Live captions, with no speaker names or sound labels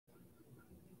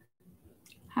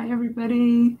Hi,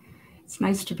 everybody. It's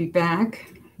nice to be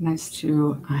back. Nice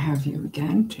to have you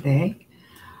again today.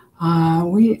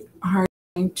 We are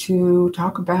going to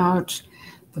talk about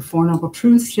the Four Noble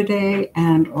Truths today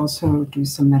and also do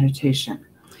some meditation.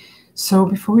 So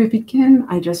before we begin,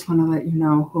 I just want to let you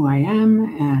know who I am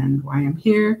and why I'm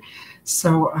here.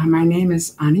 So my name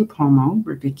is Ani Pomo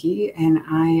Ribiki, and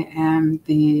I am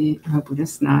the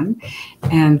Buddhist nun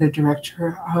and the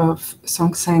director of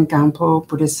Songtsen Gampo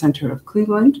Buddhist Center of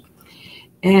Cleveland.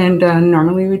 And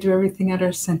normally we do everything at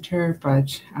our center,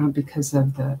 but because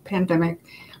of the pandemic,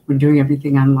 we're doing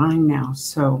everything online now.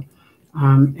 So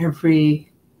every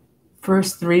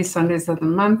first 3 Sundays of the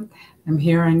month, I'm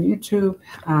here on YouTube,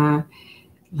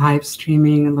 live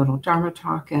streaming a little Dharma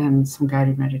talk and some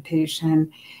guided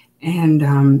meditation.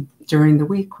 And during the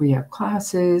week, we have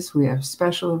classes, we have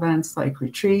special events like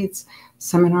retreats,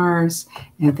 seminars,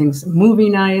 and things,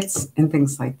 movie nights, and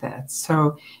things like that.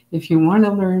 So if you want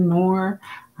to learn more,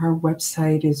 our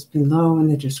website is below in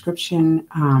the description.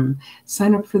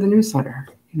 Sign up for the newsletter,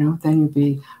 then you'll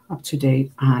be up to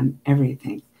date on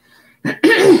everything.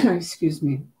 Excuse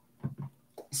me.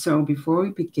 So before we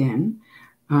begin,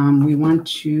 we want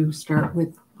to start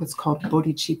with what's called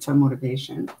bodhicitta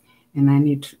motivation. And I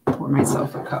need to pour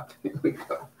myself a cup. Here we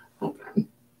go. Hold on.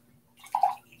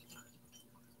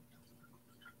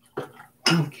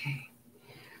 Okay.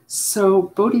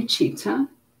 So bodhicitta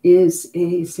is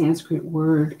a Sanskrit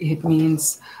word. It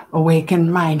means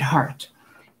awakened mind, heart.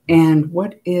 And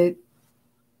the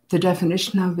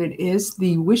definition of it is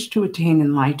the wish to attain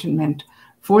enlightenment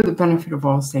for the benefit of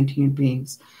all sentient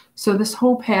beings. So this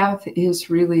whole path is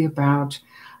really about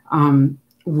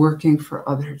working for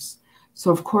others. So,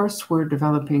 of course, we're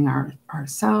developing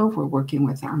ourselves, we're working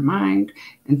with our mind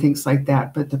and things like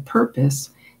that. But the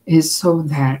purpose is so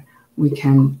that we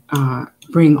can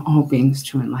bring all beings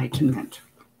to enlightenment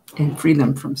and free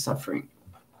them from suffering.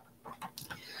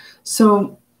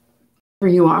 So,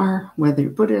 wherever you are, whether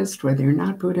you're Buddhist, whether you're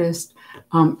not Buddhist,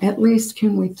 at least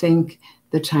can we think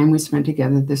the time we spent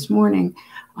together this morning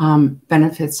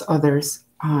benefits others,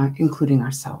 including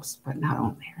ourselves, but not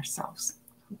only ourselves.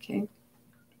 Okay.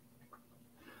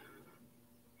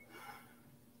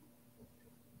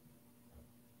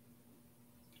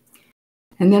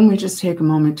 And then we just take a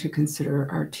moment to consider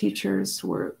our teachers.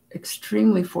 We're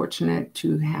extremely fortunate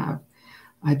to have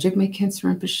Jigme Khyentse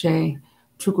Rinpoche,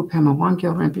 Tulku Pema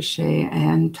Wangyo Rinpoche,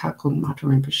 and Taku Mata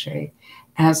Rinpoche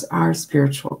as our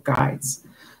spiritual guides.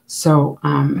 So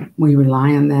we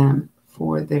rely on them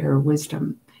for their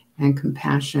wisdom and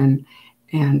compassion.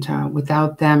 And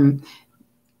without them,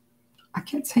 I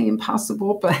can't say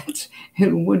impossible, but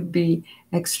it would be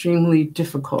extremely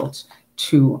difficult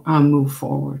to move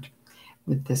forward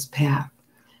with this path.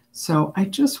 So I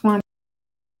just want,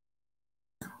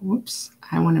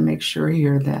 I want to make sure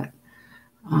here that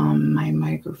my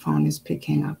microphone is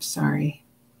picking up, sorry.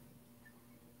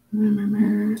 All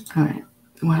right,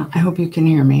 well, I hope you can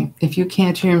hear me. If you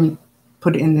can't hear me,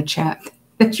 put it in the chat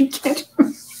that you can't hear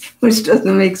me, which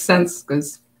doesn't make sense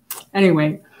because,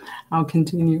 anyway, I'll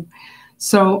continue.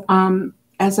 So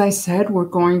as I said, we're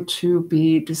going to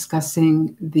be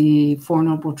discussing the Four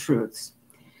Noble Truths.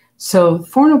 So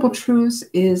Four Noble Truths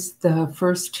is the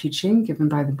first teaching given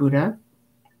by the Buddha.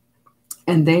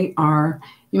 And they are,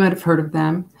 you might have heard of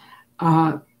them,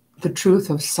 the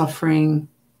truth of suffering.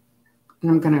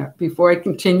 And I'm going to, before I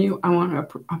continue, I want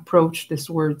to approach this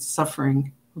word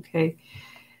suffering, okay?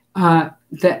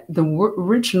 The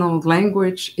original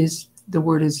language is, the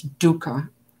word is dukkha,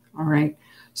 all right?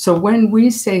 So when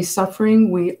we say suffering,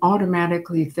 we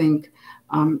automatically think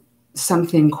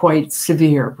something quite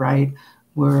severe, right?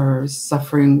 We're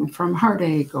suffering from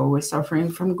heartache, or we're suffering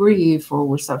from grief, or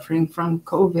we're suffering from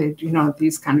COVID,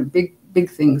 these kind of big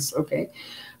things, okay?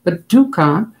 But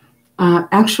dukkha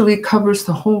actually covers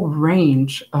the whole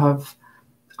range of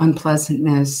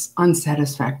unpleasantness,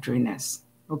 unsatisfactoriness,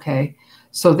 okay?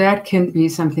 So that can be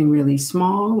something really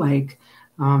small, like,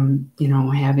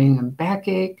 having a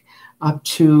backache, up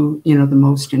to, the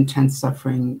most intense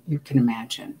suffering you can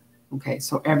imagine. Okay,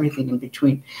 so everything in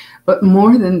between. But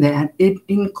more than that, it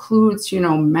includes,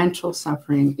 mental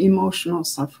suffering, emotional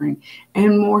suffering,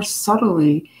 and more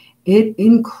subtly, it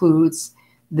includes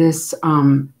this,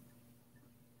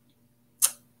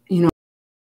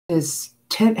 this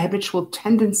habitual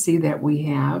tendency that we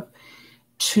have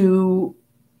to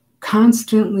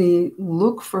constantly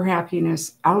look for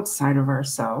happiness outside of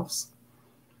ourselves,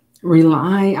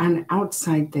 rely on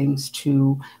outside things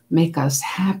to make us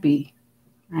happy,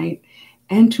 right?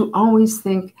 And to always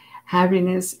think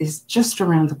happiness is just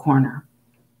around the corner,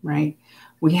 right?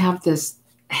 We have this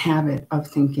habit of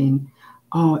thinking,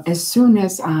 oh, as soon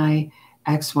as I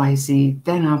XYZ,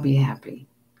 then I'll be happy.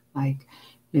 Like,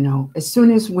 you know, as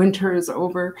soon as winter is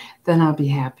over, then I'll be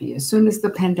happy. As soon as the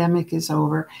pandemic is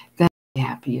over, then I'll be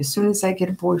happy. As soon as I get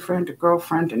a boyfriend, a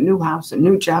girlfriend, a new house, a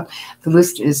new job, the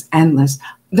list is endless,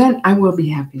 then I will be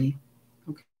happy.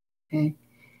 Okay.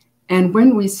 And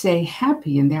when we say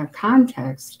happy in that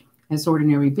context, as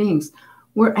ordinary beings,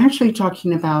 we're actually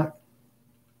talking about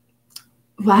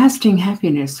lasting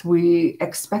happiness. We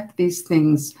expect these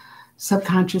things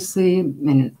subconsciously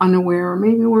and unaware, or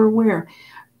maybe we're aware.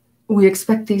 We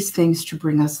expect these things to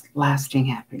bring us lasting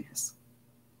happiness.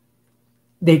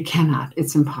 They cannot.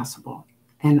 It's impossible.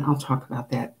 And I'll talk about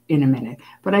that in a minute.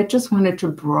 But I just wanted to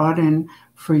broaden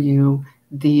for you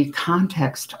the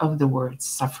context of the word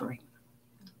suffering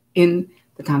in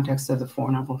the context of the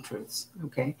Four Noble Truths.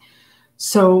 Okay.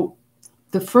 So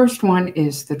the first one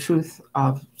is the truth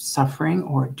of suffering,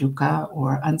 or dukkha,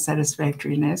 or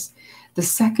unsatisfactoriness. The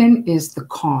second is the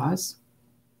cause.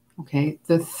 Okay.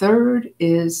 The third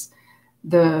is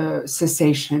the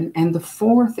cessation, and the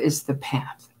fourth is the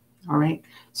path. All right.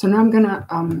 So now I'm going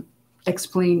to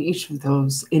explain each of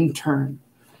those in turn.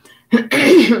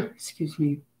 Excuse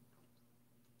me.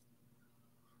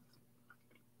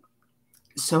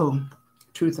 So,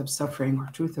 truth of suffering, or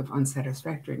truth of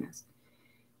unsatisfactoriness.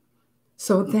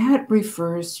 So that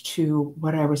refers to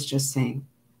what I was just saying,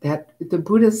 that the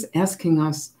Buddha's asking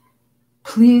us,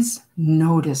 please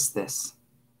notice this.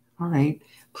 All right.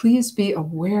 Please be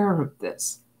aware of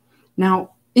this.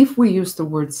 Now, if we use the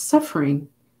word suffering,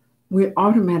 we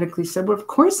automatically say, well, of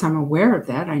course I'm aware of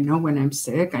that. I know when I'm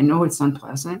sick. I know it's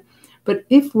unpleasant. But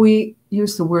if we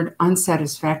use the word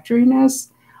unsatisfactoriness,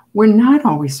 we're not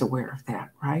always aware of that,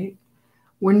 right?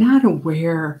 We're not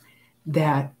aware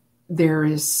that there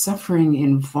is suffering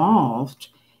involved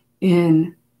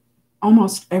in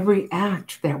almost every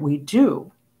act that we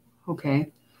do,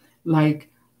 okay? Like,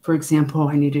 for example,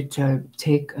 I needed to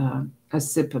take a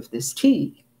sip of this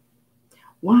tea.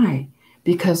 Why?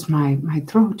 Because my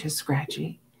throat is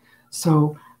scratchy.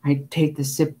 So I take the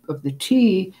sip of the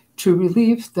tea to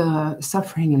relieve the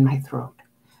suffering in my throat.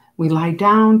 We lie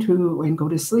down and go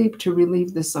to sleep to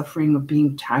relieve the suffering of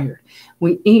being tired.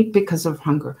 We eat because of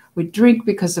hunger. We drink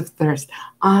because of thirst,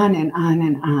 on and on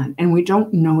and on. And we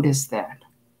don't notice that.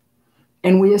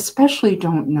 And we especially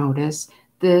don't notice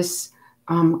this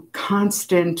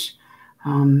constant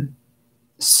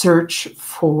search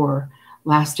for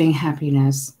lasting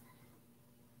happiness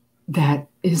that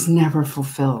is never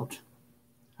fulfilled.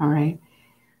 All right.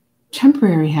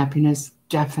 Temporary happiness,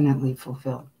 definitely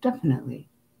fulfilled. Definitely.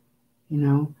 You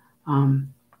know,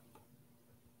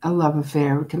 a love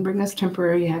affair can bring us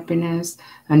temporary happiness.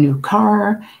 A new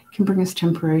car can bring us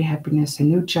temporary happiness. A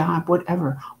new job,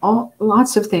 whatever.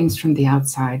 Lots of things from the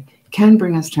outside can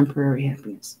bring us temporary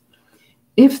happiness.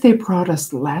 If they brought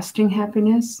us lasting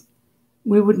happiness,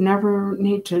 we would never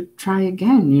need to try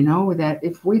again. You know, that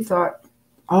if we thought,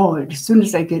 oh, as soon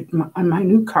as I get my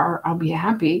new car, I'll be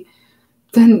happy,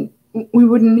 then we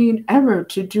wouldn't need ever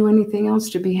to do anything else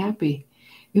to be happy.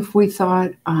 If we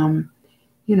thought,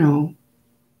 you know,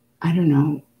 I don't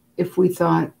know, if we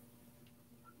thought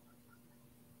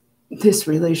this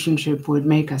relationship would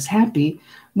make us happy,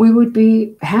 we would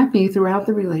be happy throughout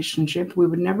the relationship. We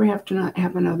would never have to not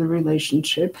have another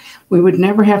relationship. We would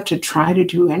never have to try to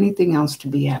do anything else to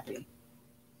be happy.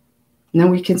 Now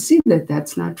we can see that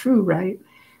that's not true, right?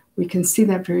 We can see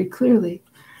that very clearly.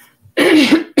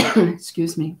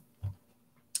 Excuse me.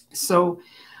 So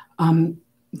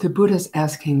the Buddha's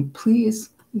asking,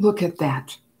 please look at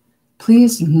that.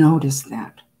 Please notice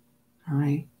that. All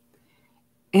right.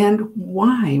 And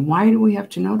why? Why do we have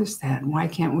to notice that? Why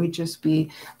can't we just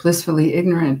be blissfully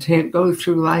ignorant to go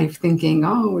through life thinking,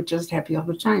 oh, we're just happy all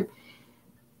the time?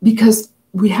 Because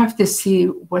we have to see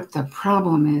what the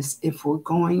problem is if we're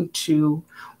going to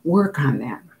work on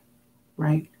that,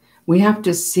 right? We have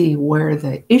to see where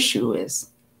the issue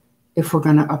is if we're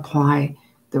going to apply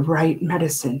the right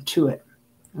medicine to it,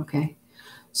 okay?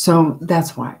 So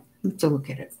that's why. Let's look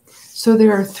at it. So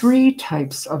there are three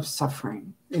types of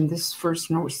suffering. In this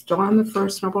first note, we're still on the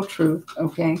first noble truth,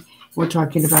 okay? We're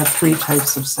talking about three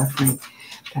types of suffering.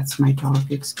 That's my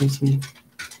dog, excuse me.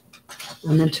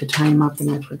 I meant to tie him up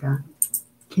and I forgot.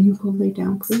 Can you go lay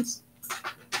down, please?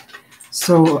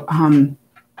 So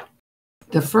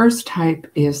the first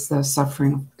type is the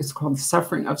suffering. It's called the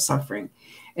suffering of suffering.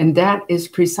 And that is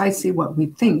precisely what we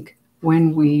think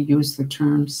when we use the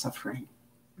term suffering,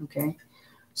 okay?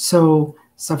 So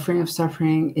suffering of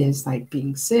suffering is like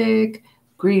being sick,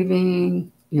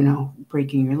 grieving, you know,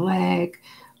 breaking your leg,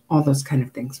 all those kind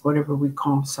of things, whatever we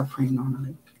call suffering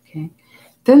normally, okay?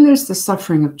 Then there's the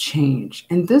suffering of change.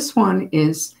 And this one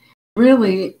is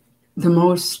really the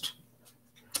most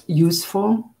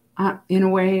useful in a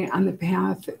way on the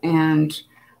path, and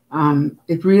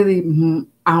it really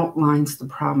outlines the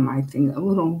problem, I think, a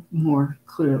little more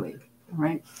clearly,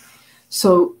 right?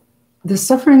 So the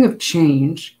suffering of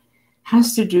change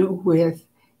has to do with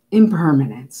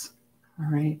impermanence,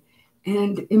 all right?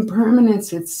 And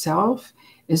impermanence itself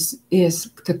is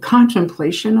the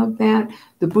contemplation of that.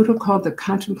 The Buddha called the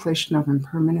contemplation of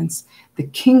impermanence the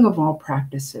king of all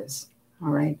practices, all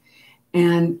right?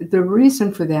 And the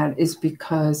reason for that is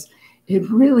because it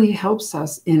really helps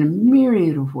us in a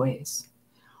myriad of ways.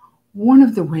 One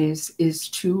of the ways is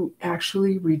to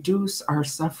actually reduce our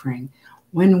suffering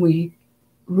when we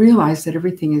realize that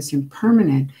everything is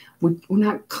impermanent. We're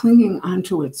not clinging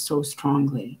onto it so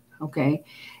strongly, okay?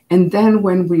 And then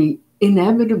when we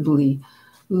inevitably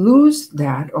lose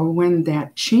that, or when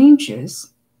that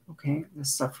changes, okay, the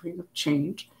suffering of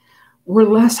change, we're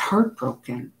less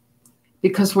heartbroken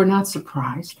because we're not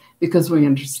surprised, because we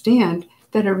understand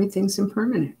that everything's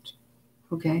impermanent,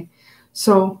 okay?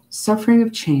 So suffering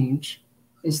of change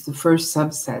is the first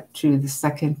subset to the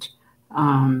second,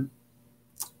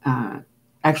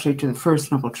 actually to the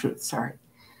first noble truth, sorry.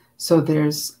 So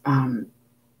there's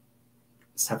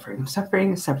suffering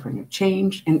of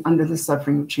change, and under the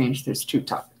suffering of change, there's two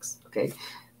topics, okay?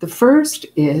 The first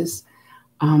is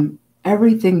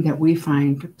everything that we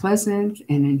find pleasant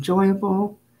and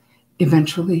enjoyable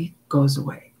eventually goes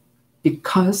away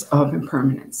because of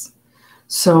impermanence.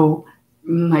 So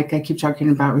like I keep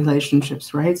talking about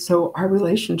relationships, right? So our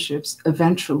relationships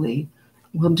eventually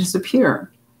will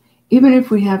disappear. Even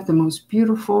if we have the most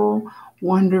beautiful,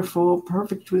 wonderful,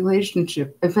 perfect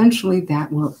relationship, eventually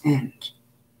that will end,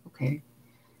 okay?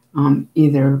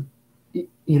 Either,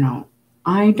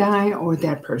 I die or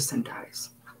that person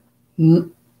dies.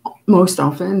 Most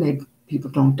often, people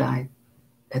don't die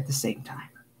at the same time,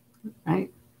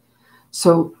 right?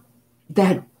 So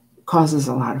that causes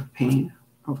a lot of pain,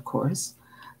 of course.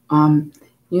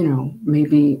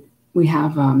 Maybe we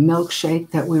have a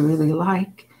milkshake that we really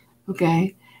like,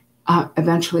 okay?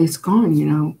 Eventually it's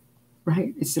gone,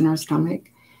 right? It's in our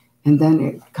stomach, and then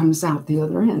it comes out the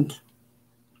other end,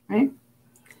 right?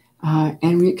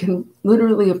 And we can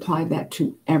literally apply that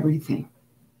to everything.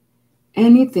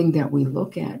 Anything that we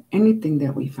look at, anything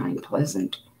that we find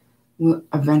pleasant will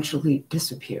eventually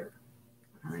disappear,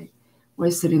 all right? We're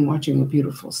sitting watching a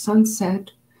beautiful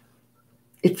sunset.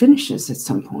 It finishes at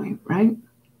some point, right?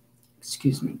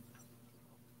 Excuse me.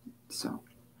 So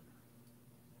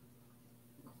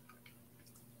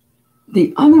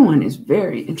the other one is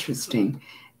very interesting,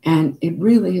 and it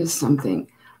really is something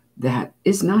that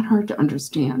is not hard to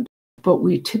understand, but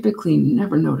we typically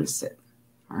never notice it,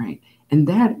 all right? And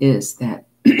that is that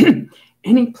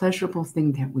any pleasurable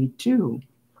thing that we do,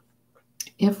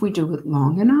 if we do it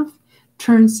long enough,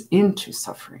 turns into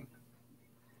suffering.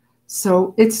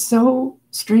 So it's so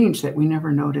strange that we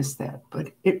never notice that,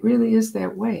 but it really is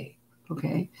that way,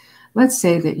 okay? Let's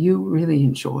say that you really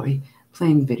enjoy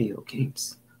playing video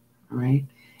games, all right?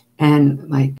 And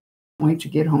like, wait to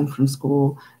get home from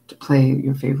school to play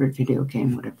your favorite video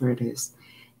game, whatever it is.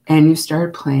 And you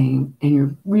start playing and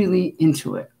you're really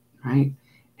into it, right?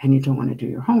 And you don't want to do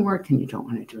your homework, and you don't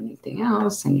want to do anything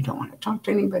else, and you don't want to talk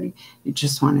to anybody. You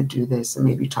just want to do this and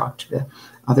maybe talk to the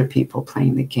other people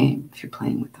playing the game if you're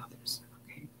playing with others,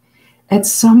 okay? At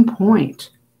some point,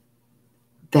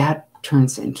 that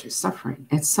turns into suffering.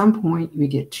 At some point, you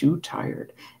get too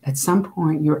tired. At some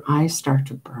point, your eyes start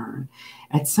to burn.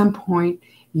 At some point,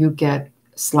 you get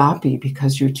sloppy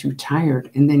because you're too tired,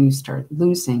 and then you start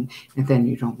losing, and then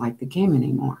you don't like the game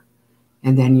anymore.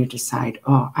 And then you decide,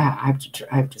 oh, I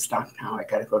have to stop now. I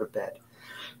got to go to bed.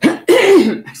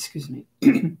 Excuse me.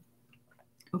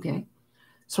 Okay,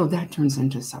 so that turns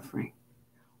into suffering.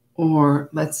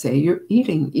 Or let's say you're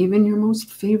eating even your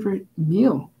most favorite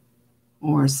meal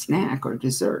or snack or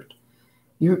dessert.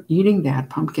 You're eating that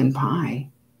pumpkin pie.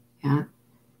 Yeah.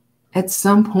 At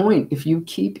some point, if you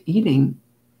keep eating,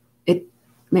 it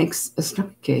makes a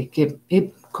stomachache.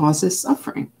 It causes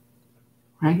suffering,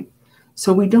 right?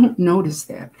 So we don't notice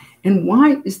that. And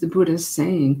why is the Buddha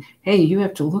saying, hey, you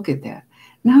have to look at that?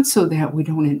 Not so that we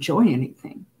don't enjoy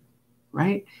anything,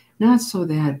 right? Not so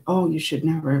that, oh, you should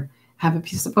never have a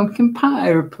piece of pumpkin pie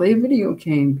or play a video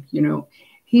game,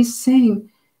 He's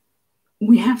saying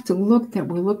we have to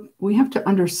we have to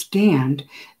understand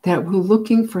that we're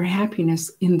looking for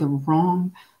happiness in the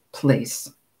wrong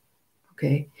place,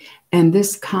 okay? And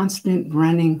this constant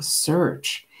running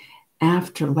search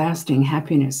after lasting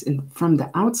happiness from the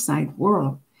outside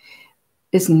world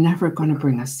is never going to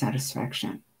bring us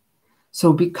satisfaction.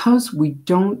 So because we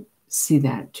don't see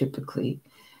that typically,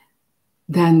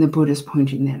 then the Buddha is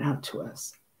pointing that out to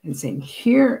us and saying,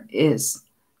 here is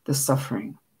the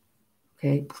suffering.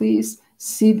 Okay, please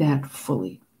see that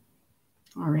fully.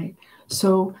 All right.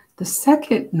 So the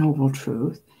second noble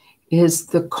truth is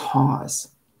the cause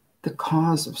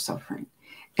of suffering.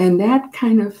 And that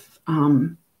kind of,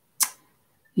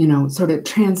 sort of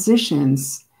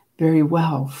transitions very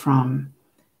well from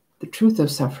the truth of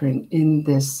suffering in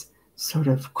this sort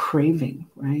of craving,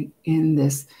 right? In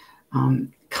this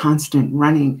constant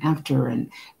running after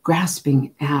and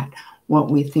grasping at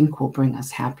what we think will bring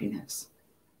us happiness,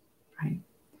 right?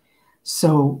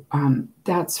 So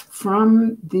that's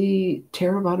from the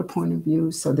Theravada point of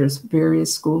view. So there's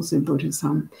various schools in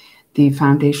Buddhism. The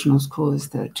foundational school is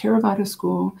the Theravada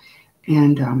school.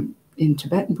 And in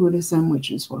Tibetan Buddhism,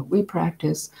 which is what we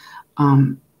practice,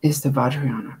 is the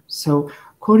Vajrayana. So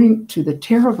according to the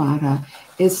Theravada,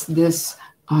 it's this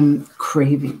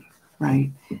craving,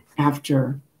 right,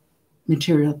 after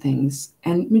material things.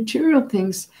 And material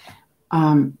things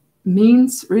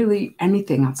means really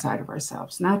anything outside of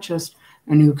ourselves, not just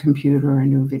a new computer, a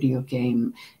new video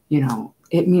game.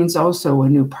 It means also a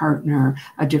new partner,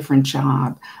 a different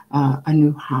job, a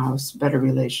new house, better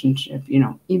relationship.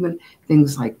 Even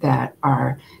things like that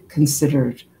are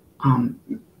considered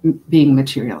being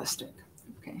materialistic.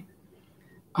 Okay,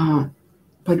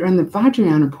 but on the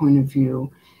Vajrayana point of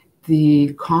view,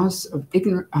 the cause of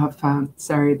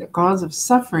the cause of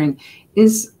suffering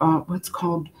is what's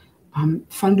called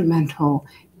fundamental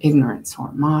ignorance,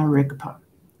 or ma-rigpa.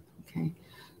 Okay,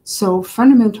 so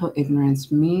fundamental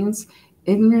ignorance means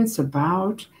ignorance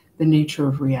about the nature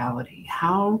of reality,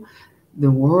 how the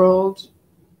world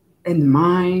and the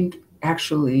mind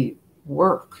actually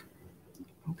work.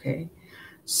 Okay,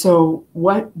 so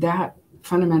what that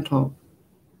fundamental,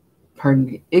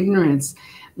 ignorance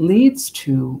leads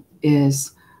to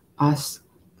is us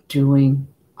doing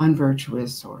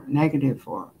unvirtuous or negative,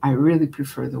 or I really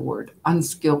prefer the word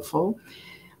unskillful,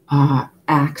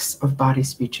 acts of body,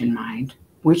 speech, and mind,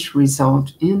 which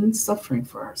result in suffering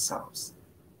for ourselves.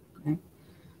 Okay?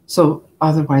 So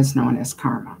otherwise known as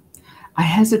karma. I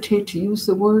hesitate to use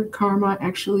the word karma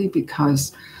actually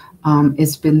because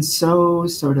it's been so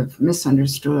sort of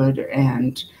misunderstood,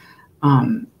 and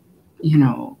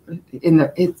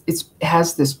it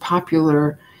has this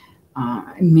popular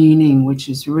meaning which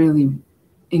is really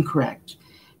incorrect,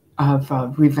 of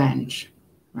revenge,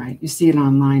 right? You see it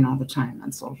online all the time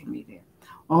on social media.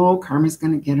 Oh, karma's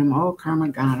going to get him. Oh, karma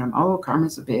got him. Oh,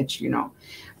 karma's a bitch,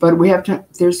 But we have to,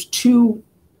 there's two,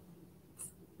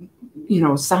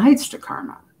 sides to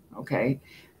karma, okay?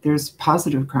 There's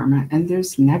positive karma and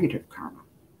there's negative karma,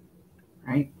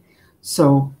 right?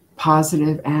 So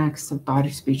positive acts of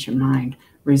body, speech, and mind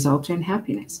result in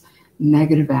happiness.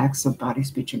 Negative acts of body,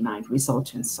 speech, and mind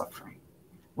result in suffering.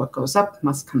 What goes up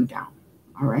must come down,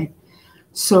 all right?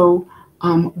 So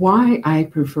why I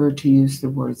prefer to use the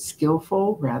word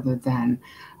skillful rather than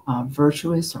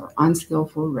virtuous, or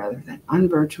unskillful rather than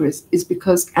unvirtuous, is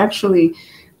because actually,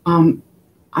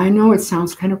 I know it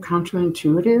sounds kind of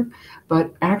counterintuitive,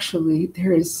 but actually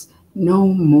there is no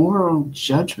moral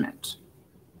judgment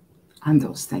on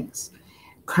those things.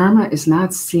 Karma is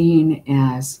not seen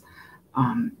as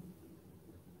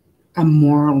a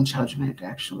moral judgment,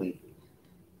 actually.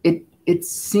 It's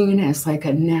seen as like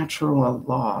a natural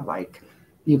law, like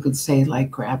you could say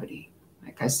like gravity.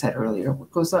 Like I said earlier,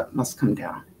 what goes up must come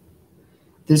down.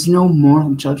 There's no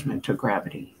moral judgment to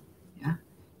gravity. Yeah,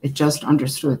 it just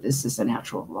understood this is a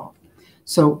natural law.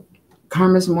 So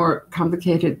karma is a more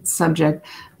complicated subject,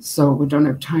 so we don't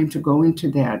have time to go into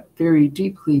that very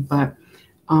deeply, but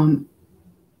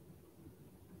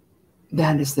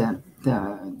that is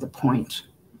the point,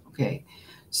 okay?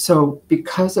 So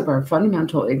because of our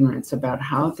fundamental ignorance about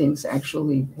how things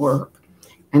actually work,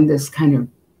 and this kind of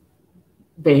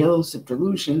veils of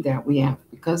delusion that we have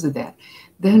because of that,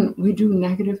 then we do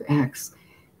negative acts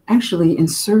actually in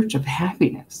search of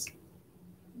happiness,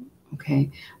 okay?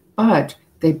 But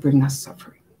they bring us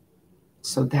suffering.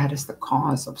 So that is the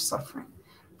cause of suffering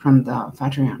from the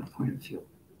Vajrayana point of view,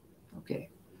 okay?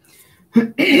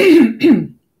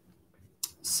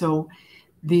 So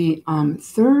the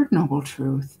third noble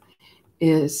truth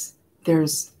is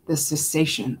there's the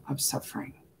cessation of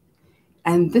suffering.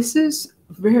 And this is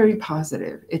very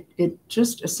positive. It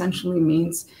just essentially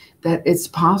means that it's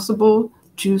possible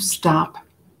to stop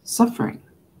suffering.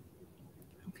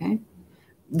 Okay?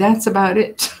 That's about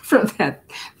it for that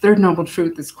third noble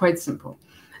truth. It's quite simple.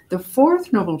 The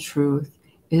fourth noble truth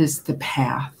is the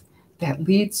path that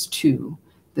leads to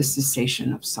the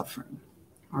cessation of suffering.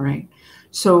 All right?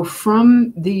 So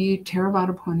from the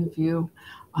Theravada point of view,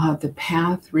 The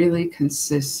path really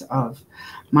consists of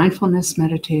mindfulness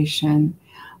meditation,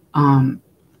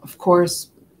 of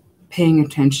course, paying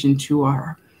attention to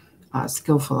our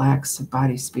skillful acts of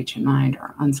body, speech, and mind,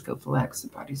 our unskillful acts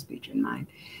of body, speech, and mind,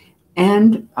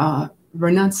 and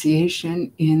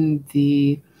renunciation in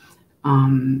the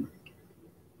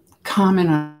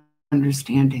common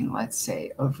understanding, let's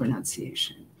say, of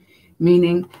renunciation,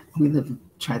 meaning we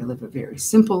try to live a very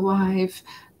simple life.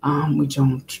 We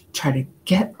don't try to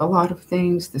get a lot of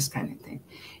things, this kind of thing.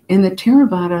 In the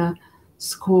Theravada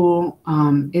school,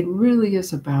 it really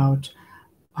is about,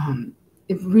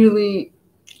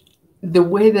 the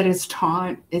way that it's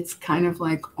taught, it's kind of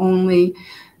like only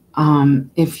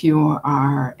if you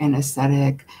are an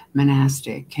ascetic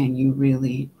monastic can you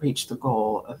really reach the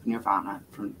goal of nirvana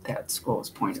from that school's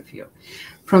point of view.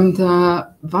 From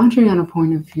the Vajrayana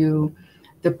point of view,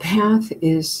 the path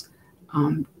is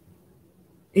in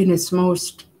its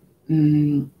most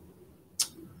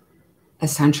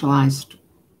essentialized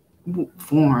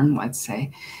form, let's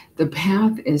say. The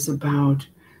path is about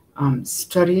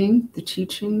studying the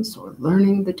teachings or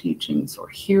learning the teachings or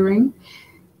hearing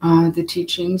the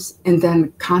teachings, and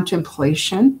then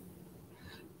contemplation,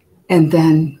 and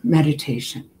then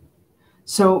meditation.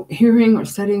 So hearing or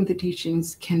studying the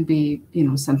teachings can be,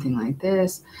 something like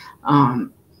this,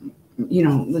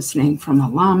 listening from a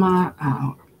lama,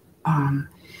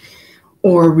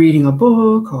 or reading a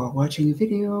book or watching a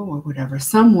video or whatever,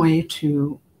 some way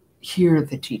to hear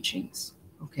the teachings,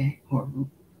 okay, or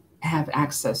have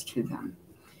access to them,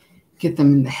 get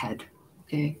them in the head,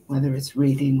 okay, whether it's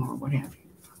reading or what have you.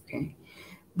 Okay.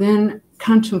 Then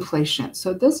contemplation.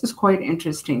 So this is quite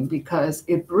interesting because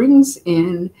it brings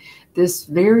in this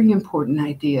very important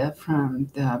idea from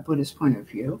the Buddhist point of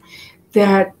view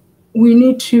that we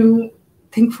need to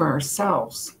think for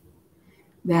ourselves,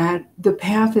 that the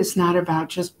path is not about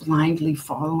just blindly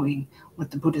following what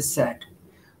the Buddha said.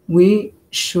 We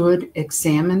should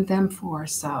examine them for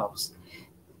ourselves,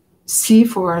 see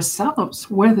for ourselves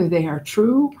whether they are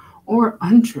true or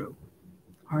untrue,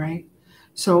 all right?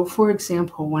 So, for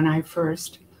example, when I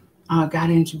first got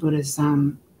into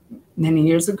Buddhism many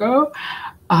years ago,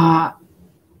 they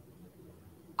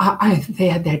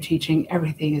had that teaching,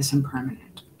 everything is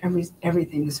impermanent.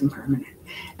 Everything is impermanent.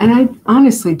 And I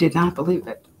honestly did not believe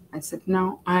it. I said,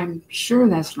 no, I'm sure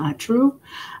that's not true.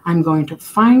 I'm going to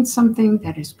find something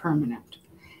that is permanent.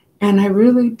 And I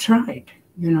really tried,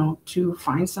 to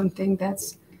find something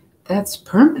that's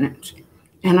permanent.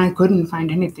 And I couldn't find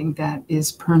anything that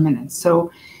is permanent.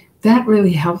 So that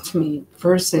really helped me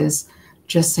versus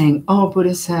just saying, oh,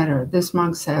 Buddha said, or this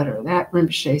monk said, or that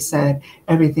Rinpoche said,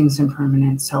 everything's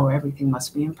impermanent, so everything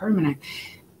must be impermanent.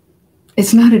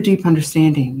 It's not a deep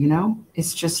understanding,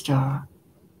 It's just a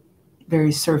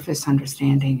very surface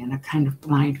understanding and a kind of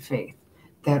blind faith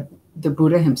that the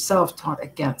Buddha himself taught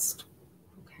against.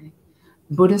 Okay?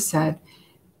 Buddha said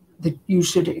that you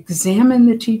should examine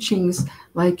the teachings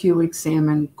like you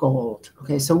examine gold.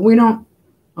 Okay, so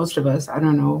most of us, I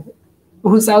don't know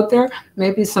who's out there,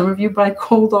 maybe some of you buy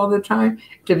gold all the time.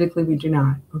 Typically we do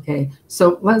not, okay?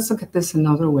 So let's look at this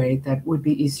another way that would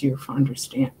be easier to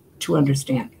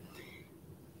understand.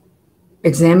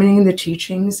 Examining the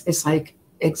teachings is like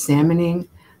examining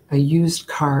a used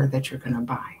car that you're gonna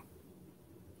buy.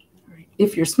 Right?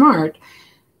 If you're smart,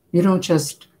 you don't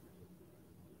just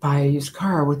buy a used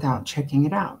car without checking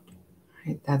it out.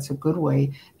 Right? That's a good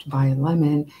way to buy a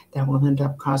lemon that will end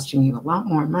up costing you a lot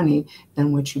more money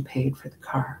than what you paid for the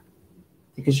car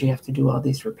because you have to do all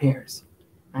these repairs,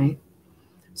 right?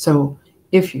 So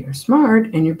if you're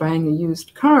smart and you're buying a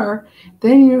used car,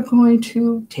 then you're going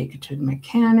to take it to the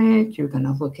mechanic. You're going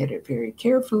to look at it very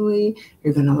carefully.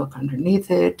 You're going to look underneath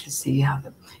it to see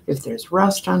if there's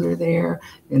rust under there.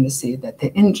 You're going to see that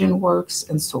the engine works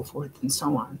and so forth and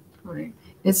so on, right?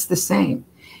 It's the same.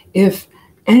 If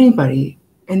anybody,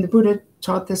 and the Buddha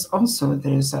taught this also,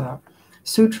 there's a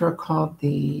sutra called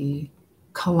the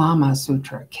Kalama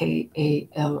Sutra,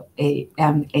 Kalama,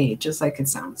 just like it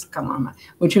sounds, Kalama,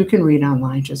 which you can read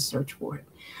online, just search for it.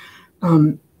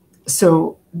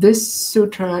 So this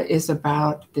sutra is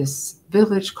about this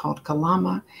village called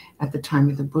Kalama at the time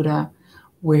of the Buddha,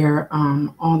 where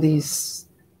all these,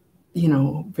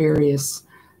 various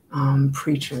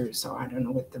preachers, or I don't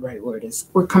know what the right word is,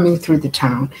 were coming through the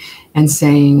town and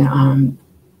saying,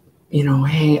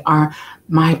 hey,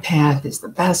 my path is the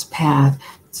best path.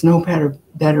 It's no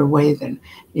better way than,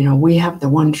 we have the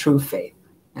one true faith.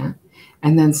 Yeah?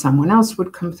 And then someone else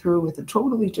would come through with a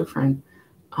totally different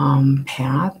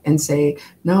path and say,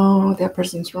 no, that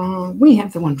person's wrong. We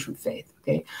have the one true faith.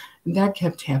 Okay. And that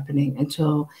kept happening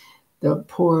until the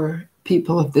poor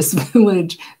people of this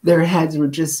village, their heads were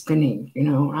just spinning,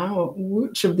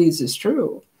 which of these is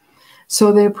true?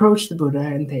 So they approached the Buddha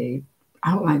and they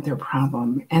outlined their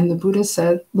problem. And the Buddha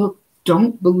said, look,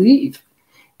 don't believe.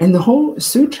 And the whole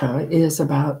sutra is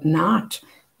about not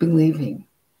believing.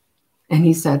 And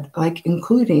he said, like,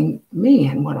 including me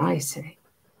and what I say,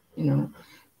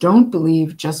 don't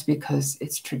believe just because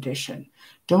it's tradition.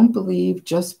 Don't believe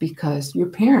just because your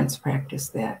parents practice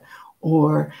that,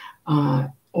 or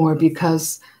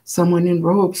because someone in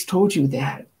robes told you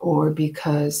that, or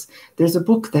because there's a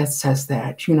book that says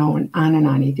that, and on and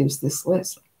on. He gives this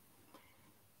list.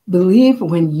 Believe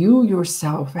when you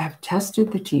yourself have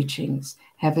tested the teachings,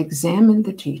 have examined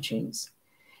the teachings,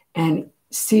 and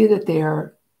see that they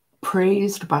are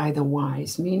praised by the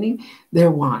wise, meaning they're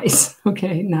wise,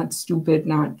 okay, not stupid,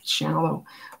 not shallow,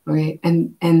 okay,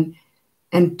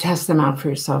 and test them out for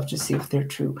yourself to see if they're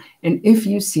true. And if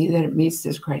you see that it meets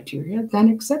this criteria, then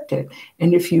accept it.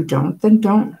 And if you don't, then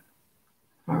don't.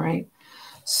 All right.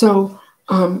 So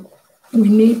we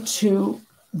need to,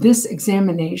 this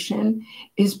examination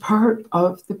is part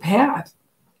of the path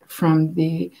from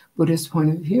the Buddhist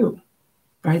point of view,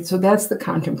 right? So that's the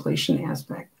contemplation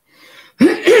aspect.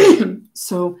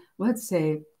 So let's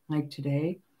say, like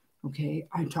today, okay,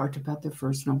 I talked about the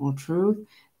first noble truth,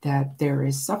 that there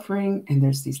is suffering and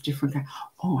there's these different kinds.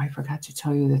 Oh, I forgot to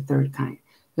tell you the third kind.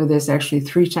 So there's actually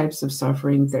 3 types of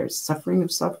suffering. There's suffering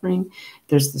of suffering.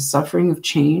 There's the suffering of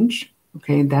change.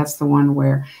 Okay, that's the one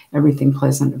where everything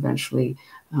pleasant eventually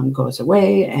goes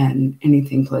away, and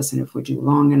anything pleasant, if we do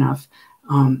long enough,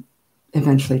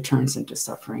 eventually turns into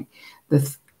suffering.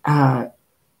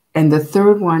 And the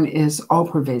third one is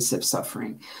all-pervasive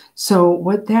suffering. So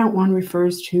what that one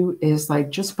refers to is, like,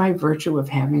 just by virtue of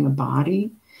having a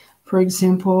body, for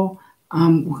example,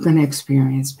 we're going to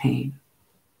experience pain.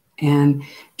 And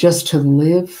just to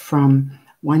live from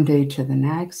one day to the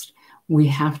next, we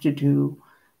have to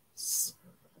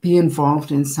be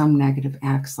involved in some negative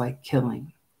acts like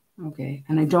killing. Okay.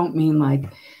 And I don't mean like,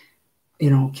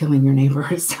 killing your neighbor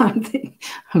or something.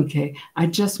 Okay. I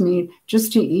just mean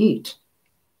just to eat.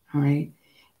 All right.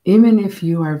 Even if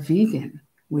you are vegan,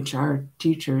 which our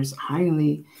teachers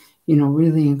highly,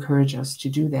 really encourage us to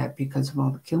do that because of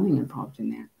all the killing involved in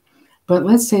that. But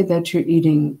let's say that you're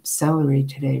eating celery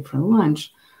today for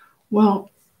lunch.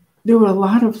 Well, there were a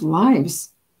lot of lives,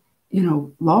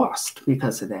 lost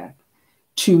because of that.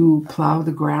 To plow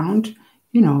the ground,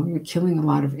 you're killing a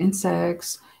lot of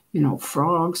insects,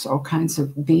 frogs, all kinds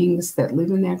of beings that live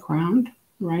in that ground,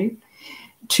 right?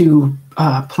 To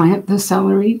plant the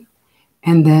celery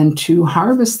and then to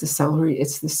harvest the celery,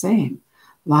 it's the same.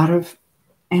 A lot of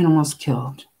animals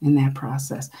killed in that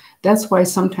process. That's why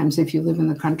sometimes if you live in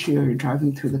the country or you're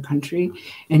driving through the country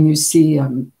and you see, I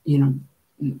don't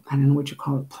know what you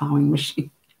call it, plowing machine.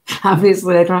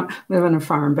 Obviously, I don't live on a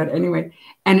farm, but anyway,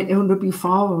 and it will be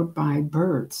followed by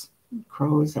birds,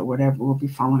 crows or whatever will be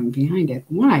following behind it.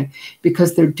 Why?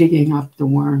 Because they're digging up the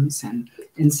worms and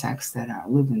insects that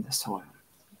live in the soil.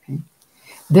 Okay?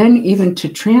 Then even to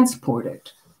transport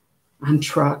it on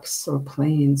trucks or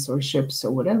planes or ships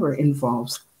or whatever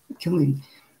involves killing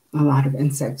a lot of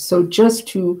insects. So just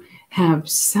to have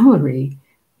celery,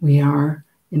 we are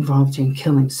involved in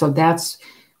killing. So that's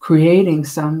creating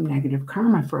some negative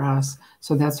karma for us.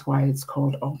 So that's why it's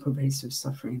called all-pervasive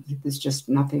suffering. There's just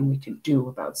nothing we can do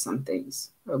about some things,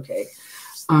 okay?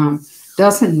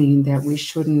 Doesn't mean that we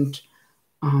shouldn't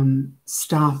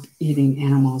stop eating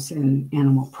animals and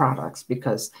animal products,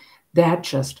 because that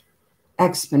just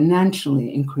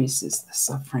exponentially increases the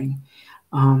suffering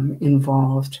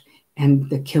involved and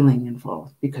the killing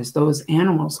involved, because those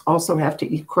animals also have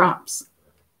to eat crops,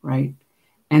 right?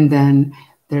 And then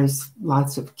there's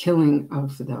lots of killing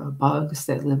of the bugs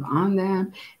that live on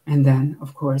them, and then,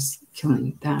 of course,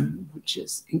 killing them, which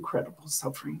is incredible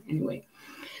suffering. Anyway,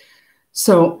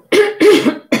 so,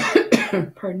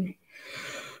 pardon me.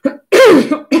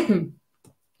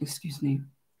 Excuse me.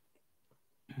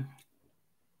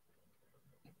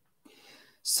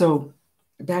 So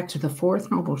back to the fourth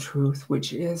noble truth,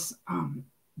 which is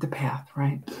the path,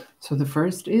 right? So the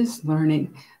first is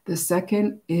learning. The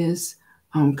second is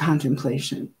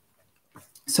contemplation.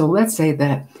 So let's say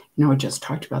that, I just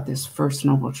talked about this first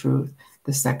noble truth,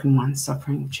 the second one,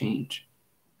 suffering of change,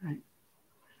 right?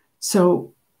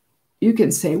 So you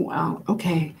can say, well,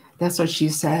 okay, that's what she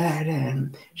said,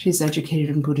 and she's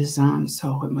educated in Buddhism,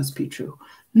 so it must be true.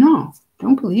 No,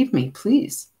 don't believe me,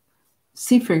 please.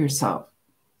 See for yourself.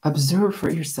 Observe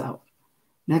for yourself.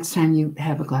 Next time you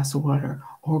have a glass of water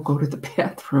or go to the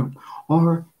bathroom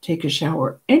or take a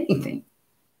shower, anything,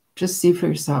 just see for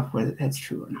yourself whether that's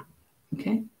true or not,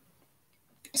 okay?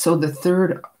 So the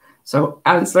third So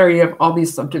I'm sorry you have all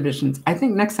these subdivisions. I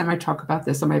think next time I talk about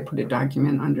this, I might put a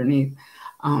document underneath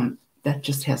that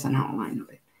just has an outline of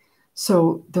it.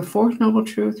 So the fourth noble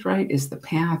truth, right, is the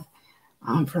path.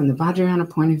 From the Vajrayana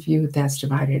point of view, that's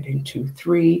divided into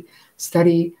 3: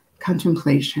 study,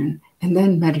 contemplation, and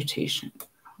then meditation.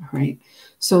 All right.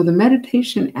 So the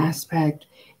meditation aspect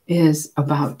is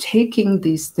about taking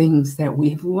these things that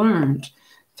we've learned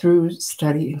through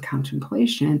study and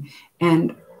contemplation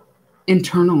and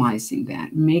internalizing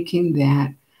that, making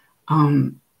that,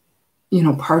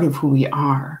 part of who we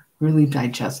are, really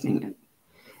digesting it.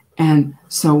 And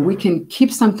so we can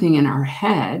keep something in our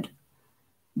head,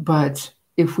 but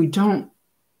if we don't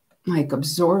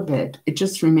absorb it, it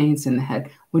just remains in the head.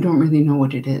 We don't really know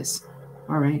what it is.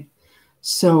 All right.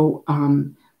 So,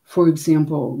 for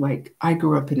example, I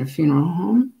grew up in a funeral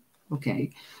home.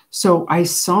 Okay. So I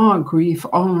saw grief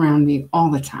all around me all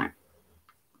the time,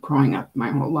 growing up, my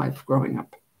whole life growing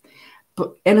up.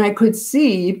 And I could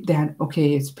see that,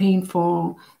 okay, it's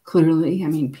painful. Clearly, I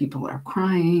mean, people are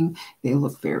crying. They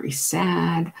look very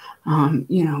sad.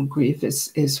 Grief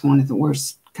is one of the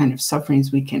worst kind of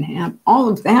sufferings we can have. All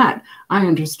of that I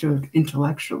understood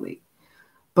intellectually.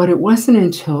 But it wasn't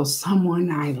until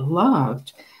someone I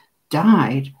loved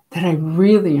died that I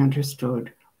really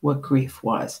understood what grief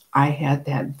was. I had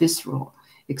that visceral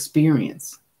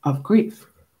experience of grief.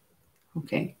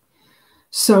 Okay.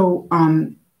 So,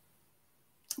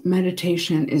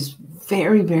 meditation is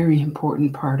very, very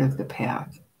important part of the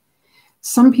path.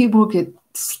 Some people get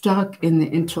stuck in the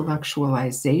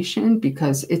intellectualization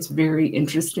because it's very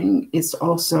interesting. It's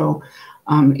also,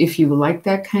 if you like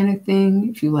that kind of thing,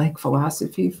 if you like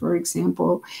philosophy, for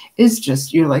example, it's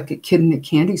just, you're like a kid in a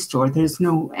candy store. There's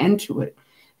no end to it.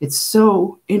 It's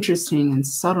so interesting and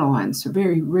subtle, and it's a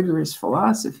very rigorous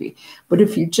philosophy. But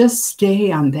if you just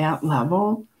stay on that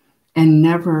level and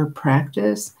never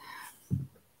practice,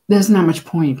 there's not much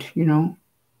point, You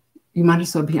might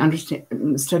as well be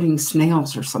studying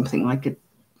snails or something. It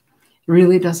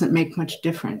really doesn't make much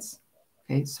difference.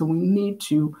 Okay, so we need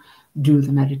to do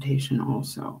the meditation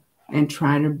also and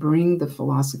try to bring the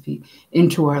philosophy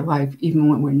into our life, even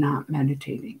when we're not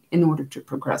meditating, in order to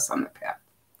progress on the path.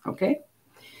 Okay,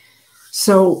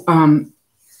 so so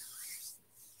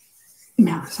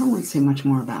I won't say much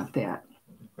more about that.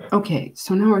 Okay,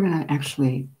 so now we're going to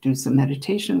actually do some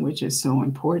meditation, which is so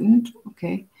important.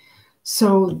 Okay,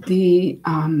 so the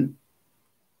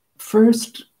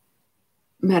first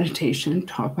meditation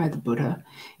taught by the Buddha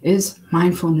is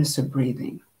mindfulness of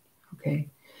breathing. Okay,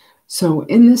 so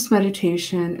in this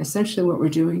meditation, essentially what we're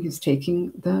doing is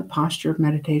taking the posture of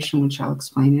meditation, which I'll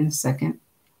explain in a second,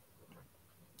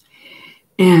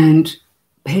 and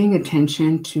paying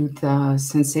attention to the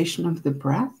sensation of the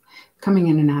breath coming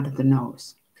in and out of the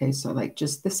nose. Okay, so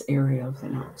just this area of the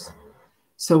nose.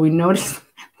 So we notice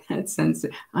that sense.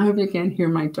 I hope you can't hear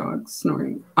my dog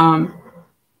snoring. Okay.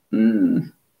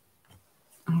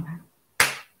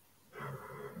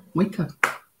 Wake up.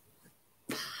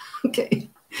 Okay.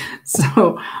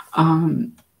 So,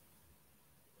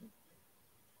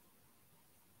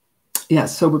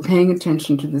 so we're paying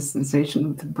attention to the sensation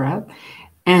of the breath,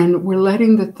 and we're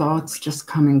letting the thoughts just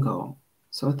come and go.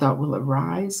 So a thought will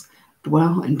arise,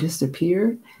 dwell, and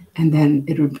disappear, and then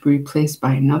it would be replaced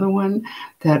by another one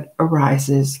that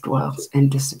arises, dwells,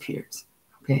 and disappears.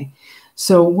 Okay,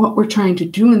 so what we're trying to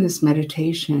do in this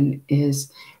meditation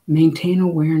is maintain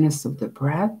awareness of the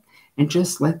breath and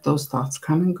just let those thoughts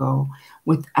come and go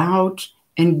without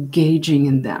engaging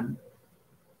in them.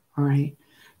 All right,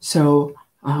 so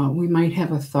we might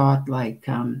have a thought like,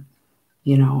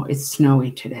 it's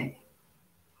snowy today.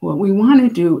 What we want to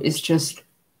do is just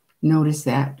notice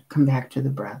that, come back to the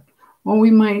breath. Or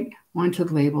we might want to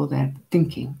label that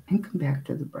thinking and come back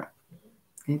to the breath.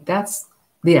 Okay, that's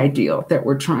the ideal that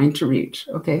we're trying to reach.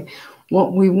 Okay,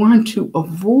 what we want to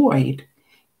avoid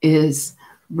is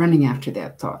running after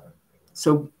that thought.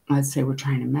 So let's say we're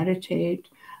trying to meditate.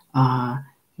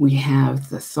 We have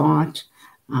the thought,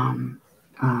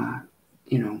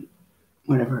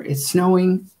 whatever, it's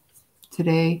snowing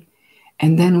today,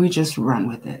 and then we just run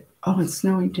with it. Oh, it's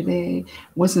snowing today. It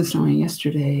wasn't snowing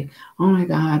yesterday. Oh my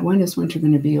God, when is winter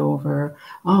going to be over?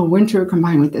 Oh, winter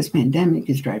combined with this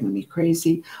pandemic is driving me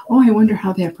crazy. Oh, I wonder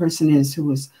how that person is who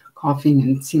was coughing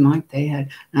and seemed like they had,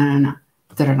 right?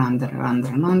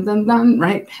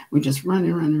 We just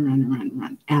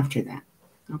run after that.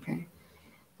 Okay.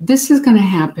 This is going to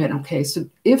happen. Okay. So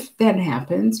if that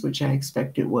happens, which I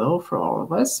expect it will for all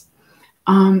of us,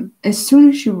 as soon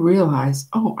as you realize,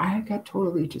 oh, I got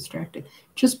totally distracted,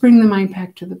 just bring the mind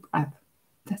back to the breath.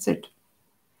 That's it.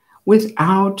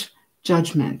 Without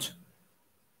judgment.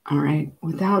 All right.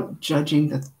 Without judging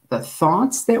the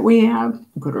thoughts that we have,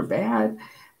 good or bad,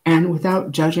 and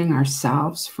without judging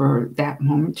ourselves for that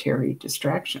momentary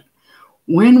distraction.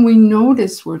 When we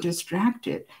notice we're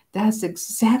distracted, that's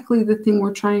exactly the thing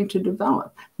we're trying to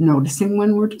develop, noticing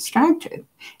when we're distracted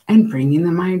and bringing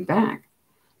the mind back.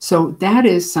 So that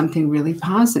is something really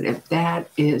positive. That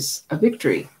is a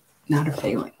victory, not a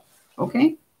failing.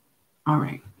 Okay? All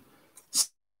right.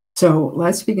 So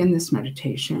let's begin this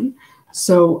meditation.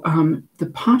 So the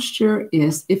posture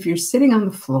is, if you're sitting on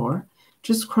the floor,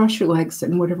 just cross your legs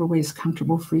in whatever way is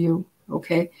comfortable for you.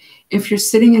 Okay? If you're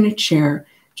sitting in a chair,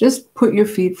 just put your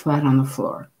feet flat on the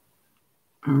floor.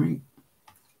 All right.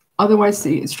 Otherwise,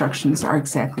 the instructions are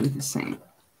exactly the same.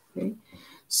 Okay.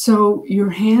 So your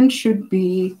hand should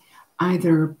be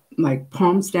either like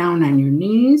palms down on your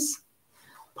knees,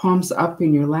 palms up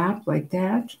in your lap like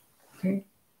that. Okay.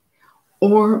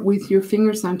 Or with your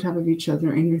fingers on top of each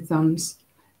other and your thumbs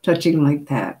touching like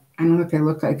that. I know if I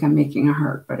look like I'm making a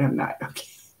heart, but I'm not. Okay.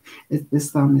 This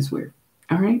thumb is weird.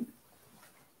 All right.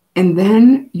 And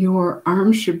then your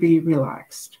arms should be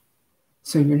relaxed.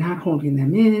 So you're not holding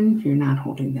them in, you're not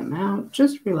holding them out,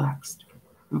 just relaxed,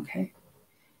 okay?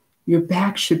 Your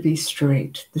back should be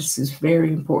straight. This is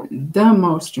very important. The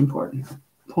most important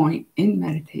point in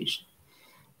meditation,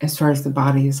 as far as the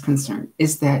body is concerned,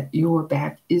 is that your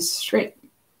back is straight,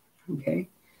 okay?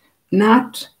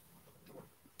 Not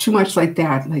too much like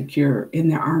that, like you're in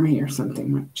the army or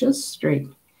something, just straight.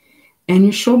 And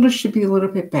your shoulders should be a little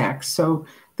bit back. So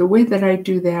the way that I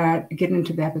do that, get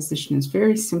into that position, is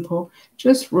very simple.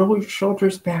 Just roll your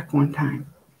shoulders back one time,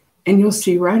 and you'll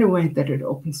see right away that it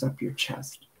opens up your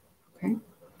chest, okay?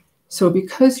 So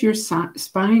because your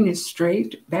spine is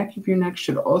straight, back of your neck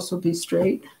should also be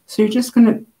straight. So you're just going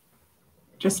to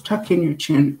just tuck in your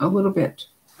chin a little bit,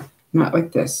 not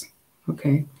like this,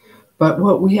 okay? But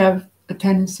what we have a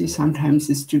tendency sometimes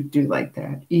is to do like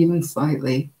that, even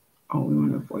slightly. Oh, we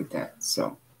want to avoid that.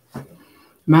 So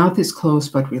mouth is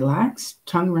closed but relaxed,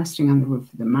 tongue resting on the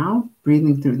roof of the mouth,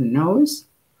 breathing through the nose,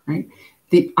 right?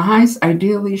 The eyes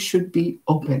ideally should be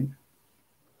open,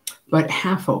 but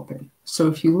half open. So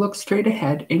if you look straight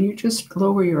ahead and you just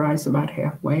lower your eyes about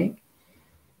halfway,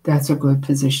 that's a good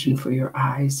position for your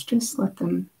eyes. Just let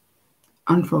them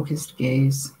unfocused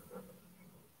gaze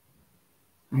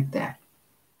like that.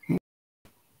 Okay?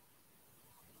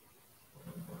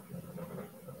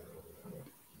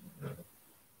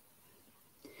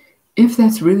 If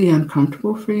that's really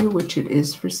uncomfortable for you, which it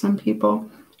is for some people,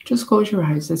 just close your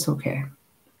eyes. It's okay.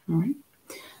 All right.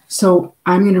 So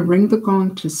I'm going to ring the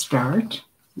gong to start.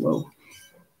 Whoa.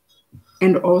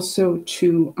 And also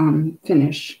to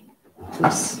finish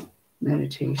this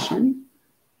meditation.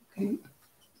 Okay.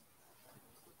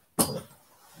 All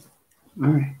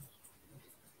right.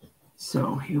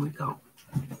 So here we go.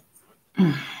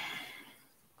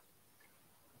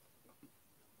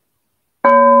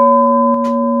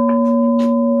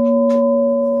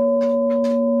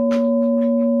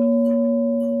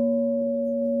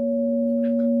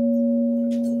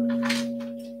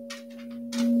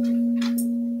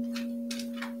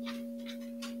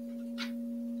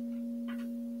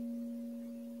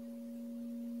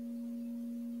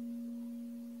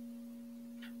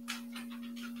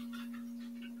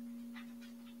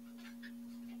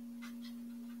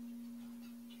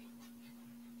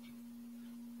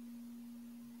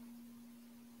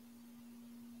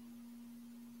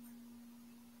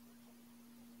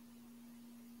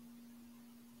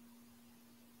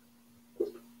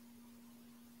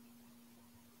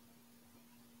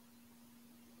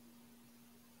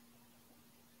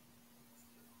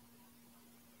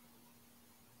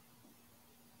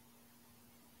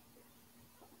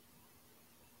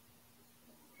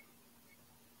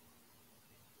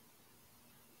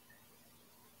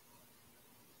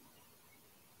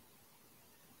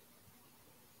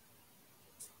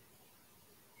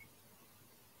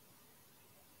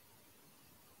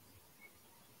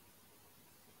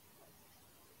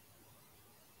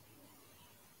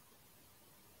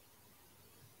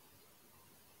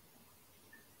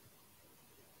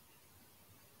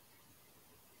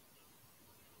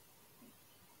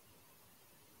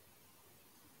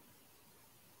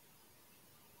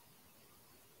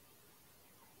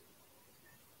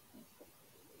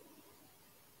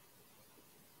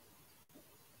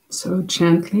 So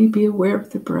gently be aware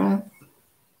of the breath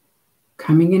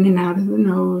coming in and out of the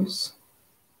nose.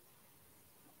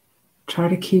 Try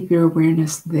to keep your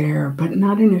awareness there, but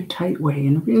not in a tight way,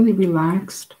 in a really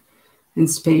relaxed and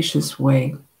spacious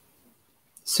way.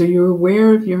 So you're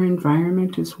aware of your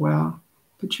environment as well,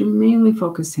 but you're mainly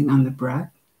focusing on the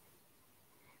breath.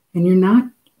 And you're not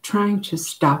trying to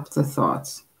stop the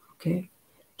thoughts, okay?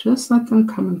 Just let them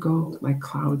come and go like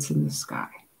clouds in the sky.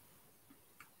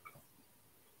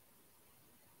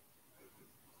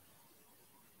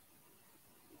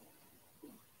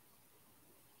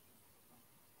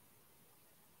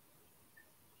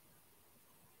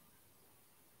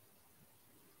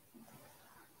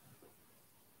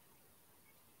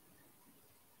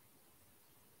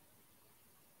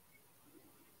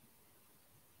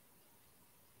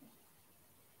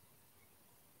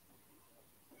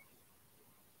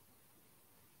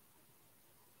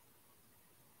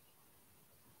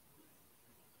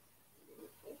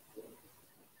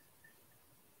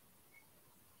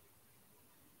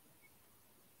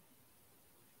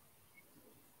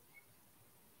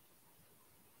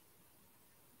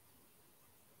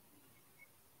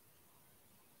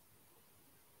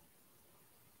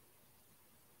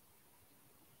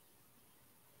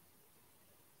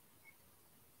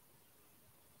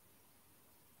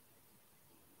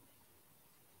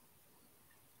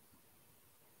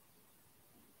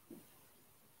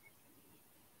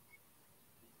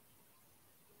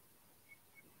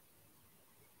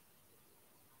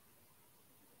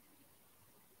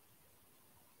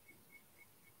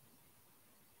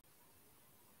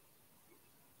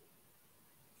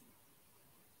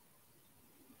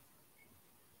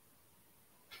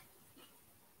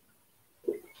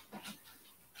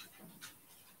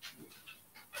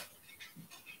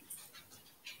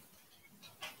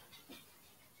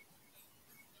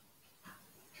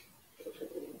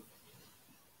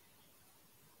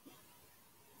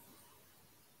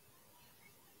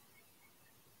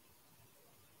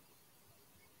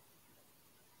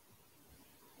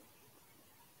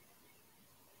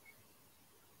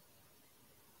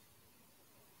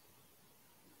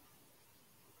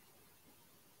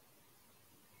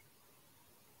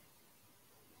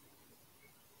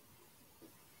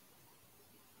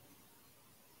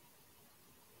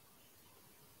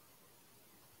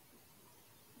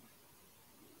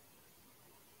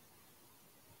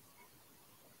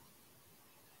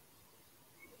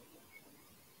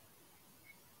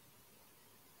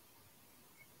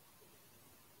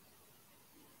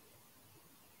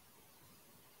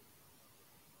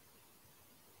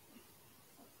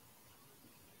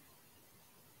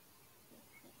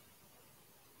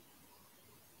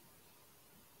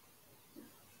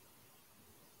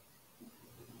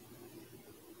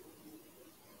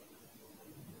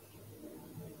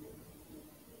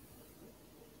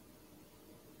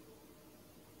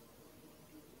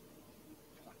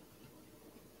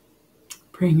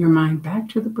 Bring your mind back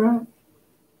to the breath.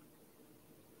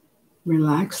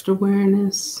 Relaxed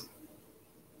awareness.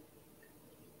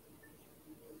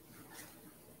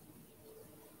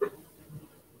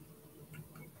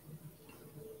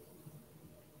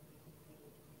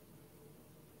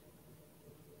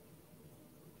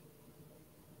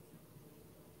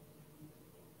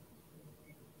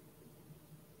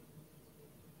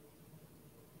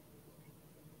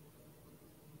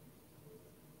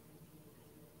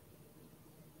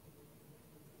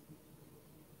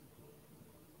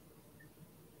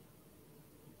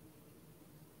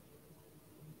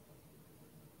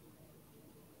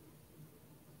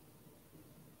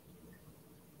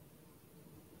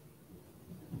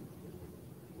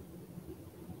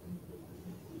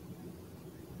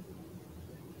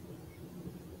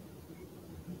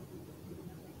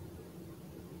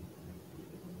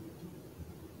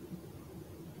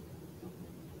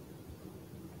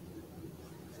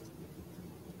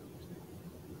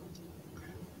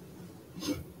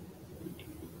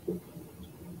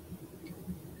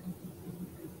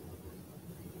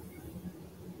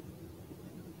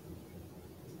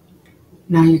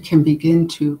 Now you can begin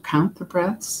to count the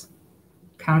breaths,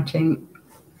 counting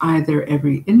either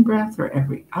every in-breath or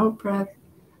every out-breath,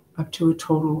 up to a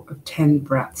total of 10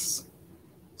 breaths.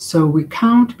 So we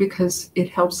count because it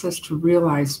helps us to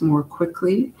realize more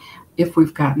quickly if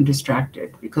we've gotten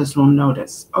distracted, because we'll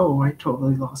notice, oh, I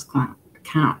totally lost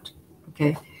count.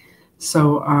 Okay,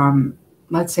 so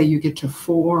let's say you get to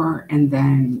 4 and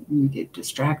then you get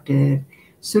distracted.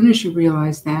 As soon as you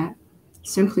realize that,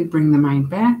 simply bring the mind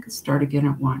back, start again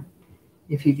at 1.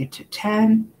 If you get to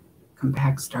 10, come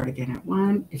back, start again at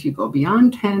 1. If you go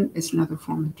beyond 10, it's another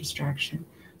form of distraction.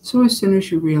 So as soon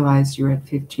as you realize you're at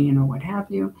 15 or what have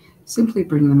you, simply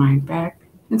bring the mind back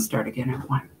and start again at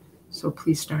 1. So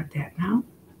please start that now.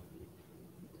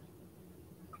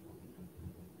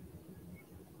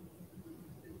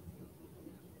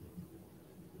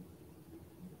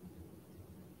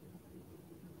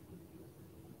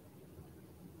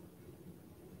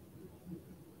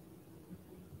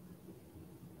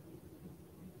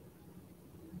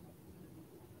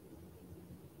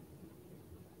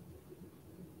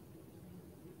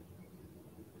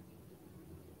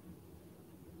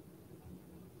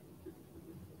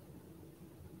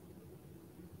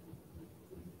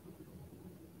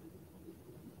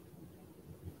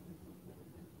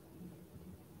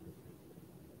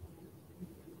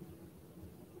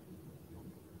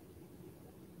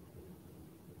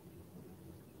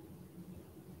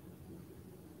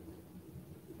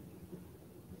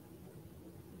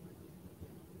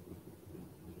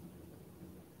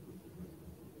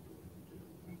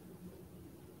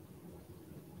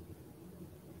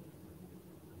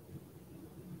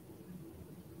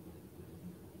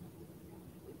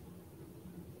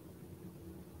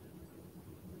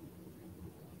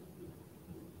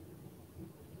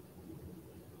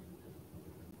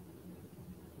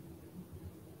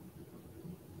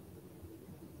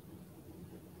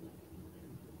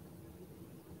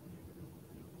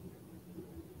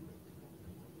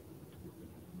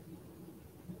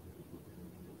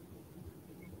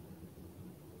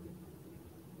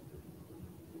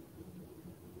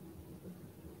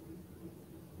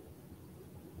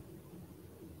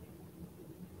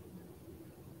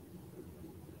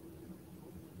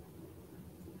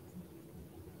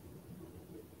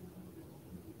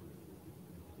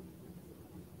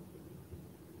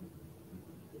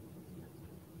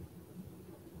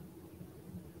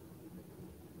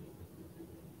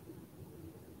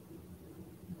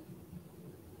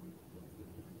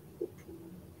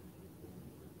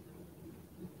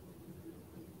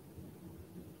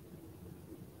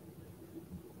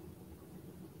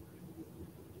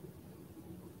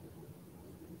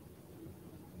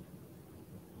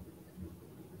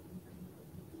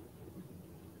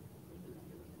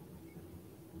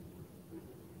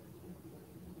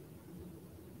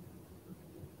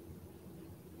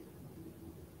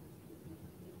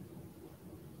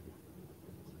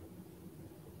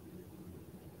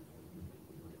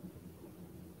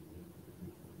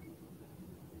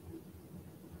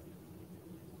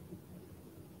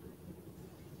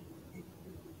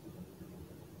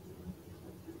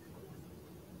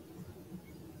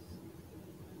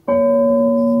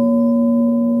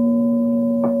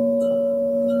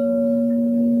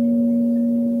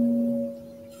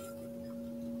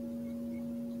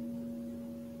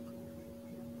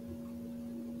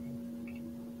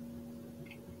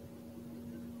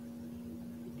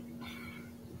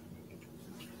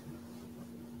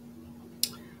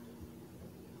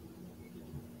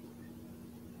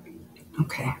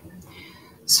 Okay.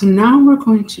 So now we're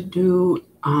going to do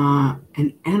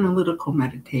an analytical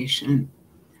meditation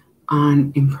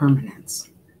on impermanence.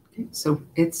 Okay, so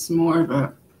it's more of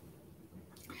a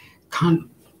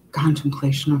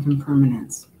contemplation of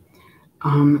impermanence.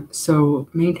 So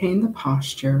maintain the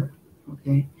posture,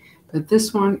 okay? But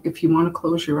this one, if you want to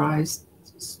close your eyes,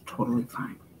 it's totally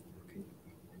fine. Okay?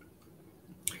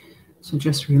 So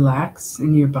just relax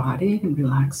in your body and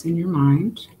relax in your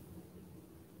mind.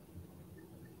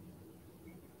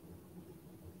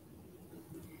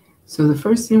 So the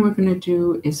first thing we're going to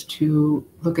do is to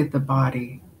look at the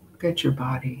body, look at your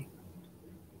body,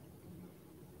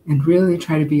 and really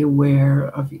try to be aware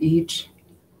of each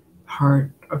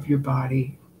part of your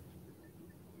body,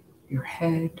 your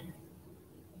head,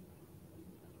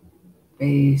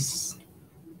 face,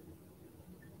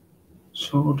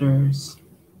 shoulders,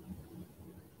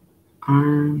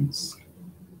 arms,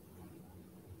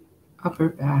 upper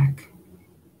back,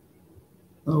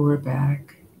 lower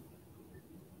back,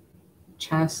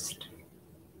 chest,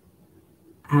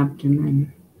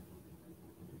 abdomen,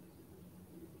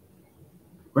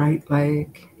 right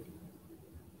leg,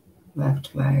 right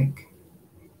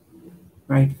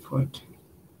foot,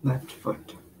 left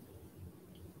foot.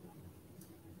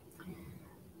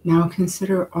 Now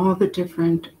consider all the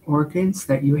different organs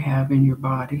that you have in your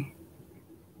body.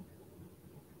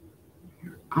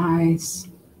 Your eyes,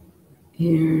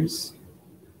 ears,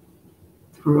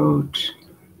 throat,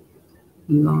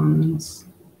 lungs,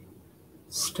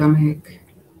 stomach,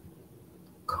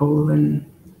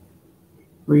 colon,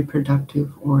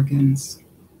 reproductive organs.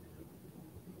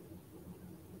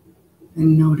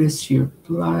 And notice your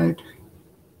blood,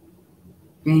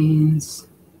 veins,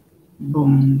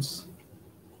 bones,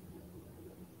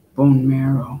 bone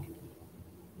marrow.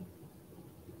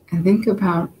 And think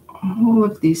about all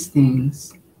of these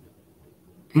things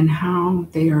and how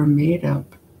they are made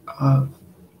up of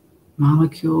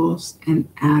molecules and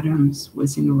atoms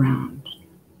whizzing around.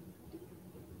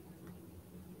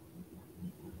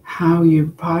 How your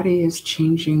body is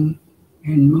changing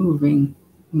and moving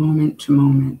moment to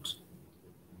moment.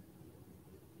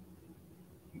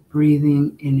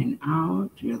 Breathing in and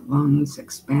out, your lungs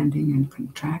expanding and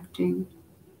contracting,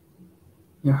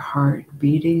 your heart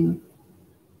beating,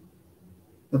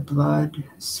 the blood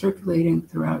circulating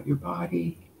throughout your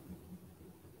body,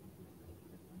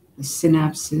 the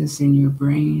synapses in your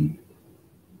brain,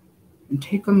 and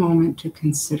take a moment to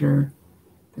consider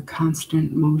the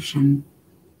constant motion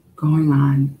going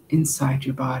on inside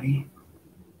your body.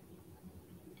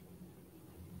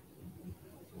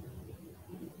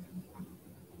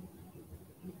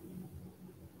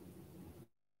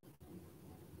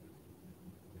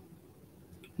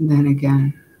 And then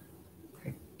again,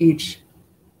 each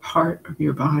part of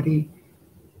your body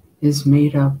is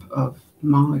made up of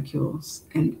molecules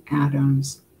and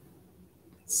atoms,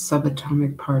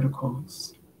 subatomic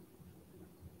particles.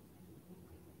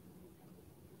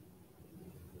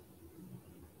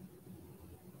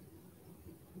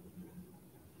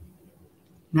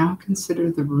 Now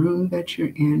consider the room that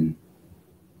you're in,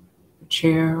 the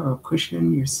chair or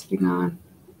cushion you're sitting on,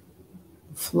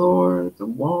 the floor, the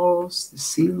walls, the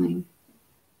ceiling.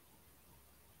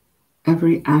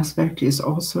 Every aspect is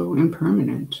also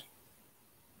impermanent,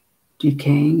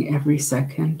 decaying every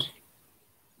second,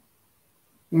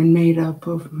 and made up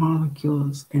of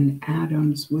molecules and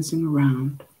atoms whizzing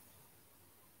around.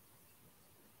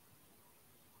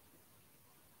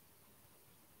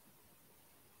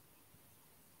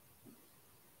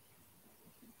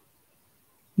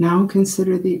 Now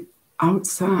consider the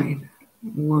outside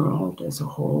world as a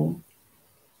whole,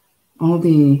 all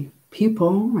the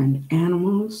people and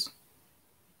animals,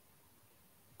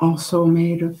 also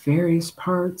made of various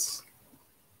parts,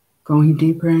 going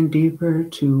deeper and deeper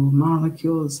to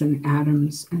molecules and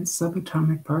atoms and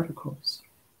subatomic particles.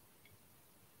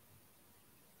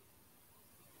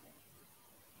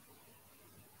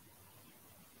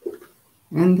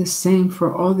 And the same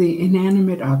for all the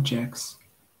inanimate objects,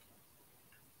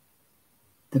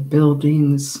 the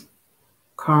buildings,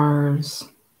 cars,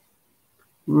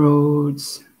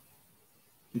 roads,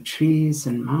 the trees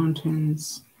and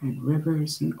mountains and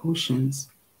rivers and oceans,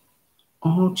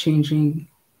 all changing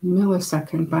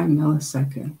millisecond by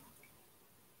millisecond,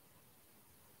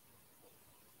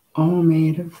 all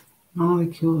made of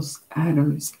molecules,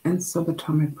 atoms, and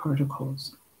subatomic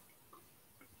particles.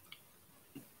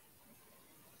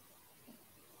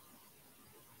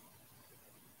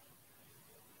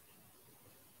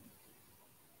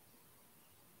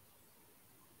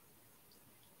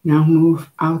 Now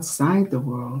move outside the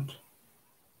world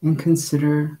and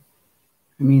consider,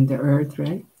 the earth,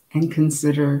 right? And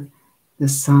consider The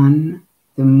sun,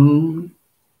 the moon,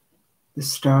 the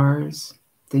stars,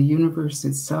 the universe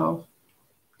itself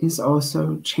is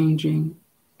also changing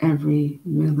every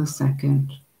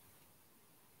millisecond,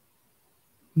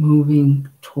 moving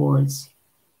towards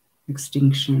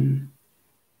extinction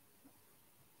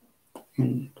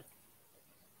and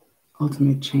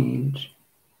ultimate change.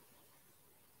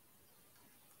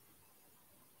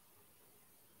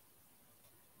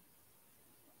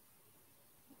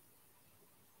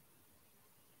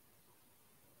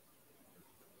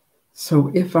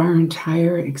 So if our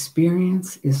entire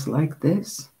experience is like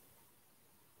this,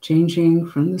 changing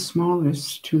from the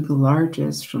smallest to the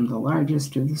largest, from the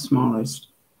largest to the smallest,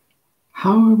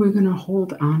 how are we going to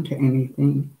hold on to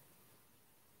anything?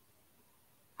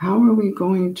 How are we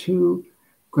going to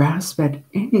grasp at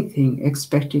anything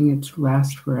expecting it to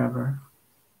last forever?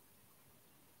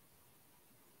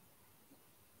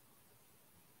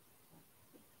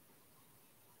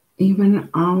 Even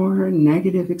our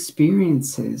negative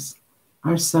experiences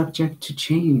are subject to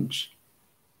change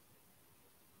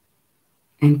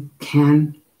and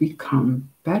can become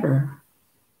better.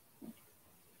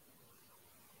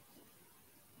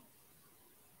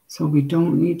 So we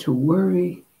don't need to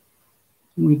worry.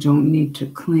 We don't need to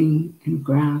cling and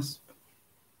grasp.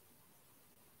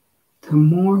 The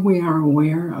more we are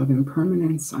aware of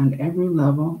impermanence on every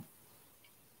level,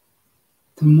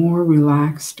 the more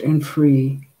relaxed and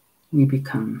free we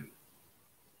become.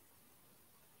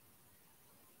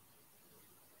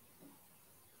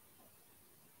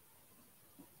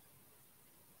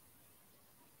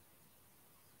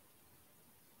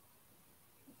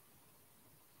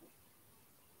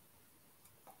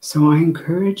 So I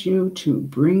encourage you to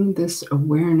bring this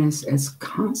awareness as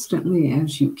constantly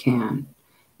as you can,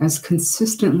 as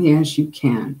consistently as you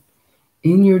can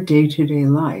in your day-to-day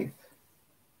life.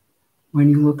 When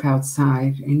you look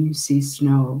outside and you see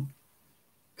snow,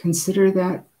 consider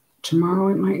that tomorrow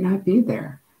it might not be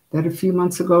there, that a few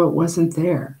months ago it wasn't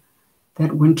there,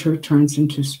 that winter turns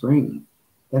into spring,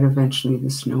 that eventually the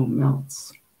snow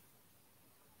melts.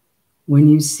 When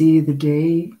you see the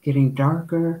day getting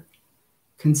darker,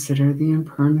 consider the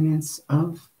impermanence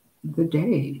of the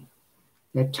day,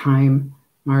 that time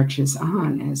marches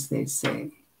on, as they say,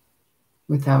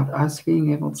 without us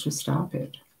being able to stop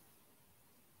it.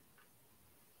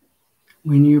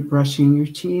 When you're brushing your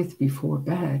teeth before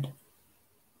bed,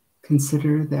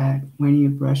 consider that when you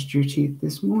brushed your teeth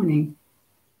this morning,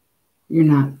 you're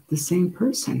not the same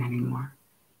person anymore.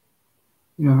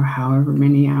 You're however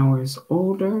many hours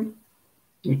older.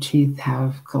 Your teeth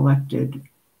have collected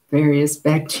various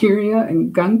bacteria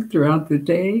and gunk throughout the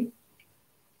day.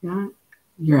 Yeah,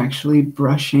 you're actually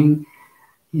brushing,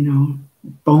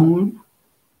 bone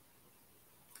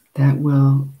that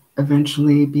will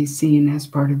eventually be seen as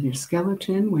part of your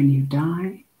skeleton when you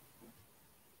die.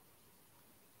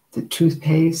 The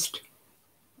toothpaste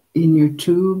in your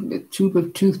tube, the tube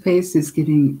of toothpaste is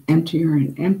getting emptier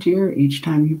and emptier each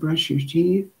time you brush your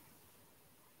teeth.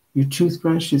 Your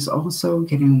toothbrush is also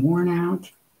getting worn out.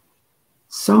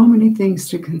 So many things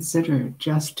to consider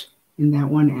just in that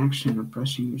one action of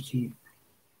brushing your teeth.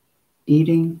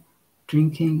 Eating,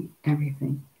 drinking,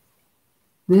 everything.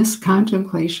 This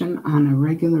contemplation on a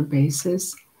regular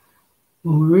basis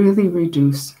will really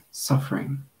reduce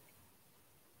suffering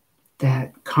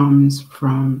that comes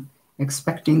from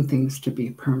expecting things to be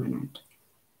permanent.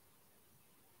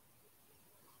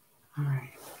 All right.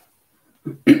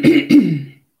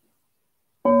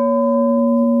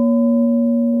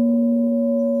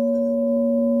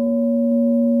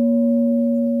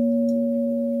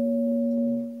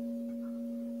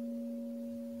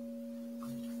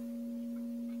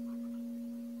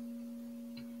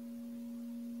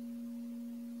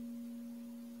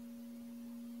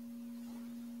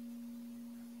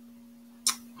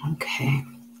 Okay,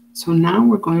 so now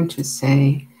we're going to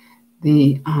say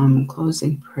the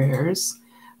closing prayers.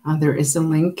 There is a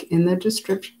link in the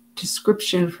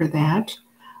description for that.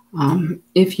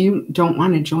 If you don't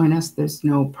want to join us, there's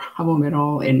no problem at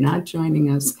all in not joining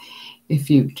us. If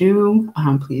you do,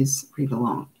 please read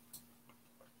along.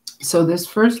 So this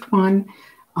first one,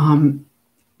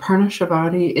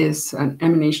 Parnashabhati, is an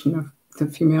emanation of the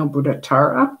female Buddha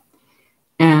Tara,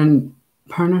 and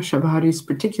Parnashabhati's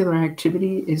particular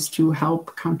activity is to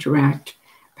help counteract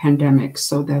pandemics.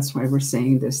 So that's why we're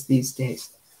saying this these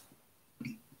days.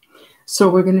 So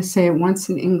we're going to say it once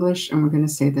in English, and we're going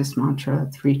to say this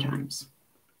mantra 3 times.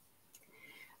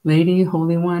 Lady,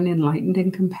 Holy One, enlightened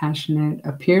and compassionate,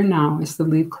 appear now as the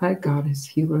leaf-clad goddess,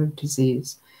 healer of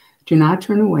disease. Do not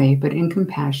turn away, but in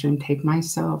compassion take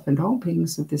myself and all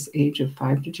beings of this age of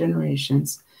 5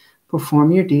 degenerations,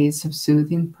 Perform your deeds of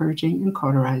soothing, purging, and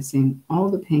cauterizing all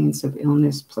the pains of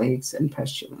illness, plagues, and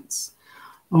pestilence.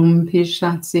 Om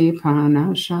Pishatsi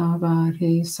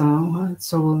Pranashavari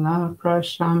Savatsola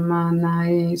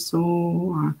Prashamanai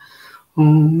Soha.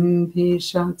 Om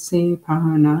Pishatsi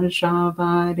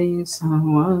Pranashavari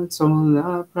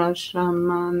Savatsola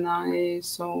Prashamanai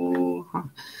Soha.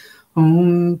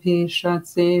 Om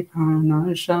Pishatsi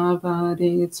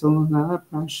Pranashavari Savatsola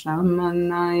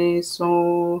Prashamanai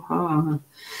Soha.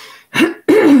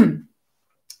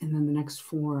 And then the next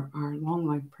four are long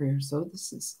life prayers. So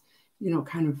this is,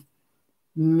 kind of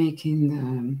making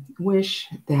the wish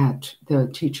that the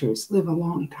teachers live a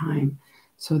long time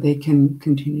so they can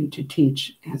continue to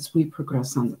teach as we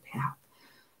progress on the path.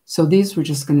 So these we're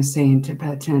just going to say in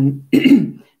Tibetan,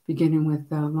 beginning with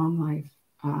the long life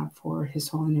for His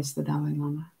Holiness the Dalai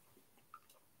Lama.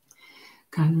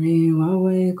 Kanri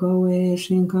wawe kowe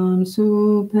shinkam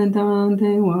su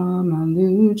pedante wa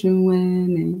malu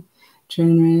juwene.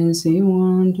 Chenresi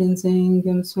wan jinsing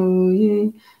gam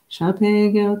suyi.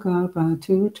 Shapegya kapa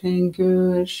tu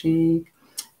tengu shik.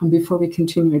 And before we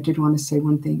continue, I did want to say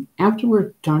one thing. After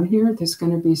we're done here, there's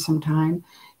going to be some time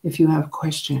if you have a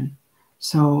question.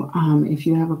 So if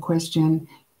you have a question,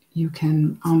 you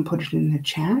can put it in the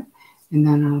chat, and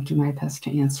then I'll do my best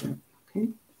to answer it. Okay?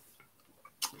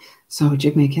 So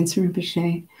Jigme Khyentse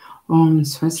Rinpoche, Om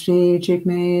Swasti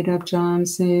Jigme Rabjam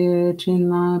Se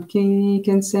Chinlap Ki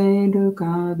Khyentse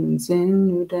Duka Dun Sin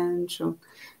Nudan Chok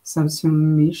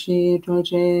Samsum Mishi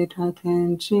Doje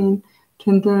Taten Chin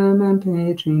Tenda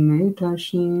Mampe Trine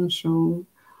Tashin Sho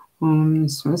Om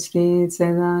Swasti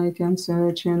Tselai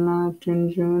Khyentse Chinlap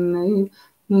Tunjun Lei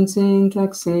Nun Sin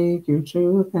Takse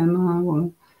Gyuchu Pema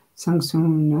Won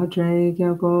Samsum Nadre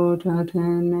Gyago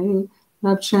Taten Lei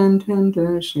Lapchen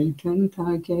Tenda Shaitan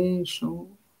Tage Sho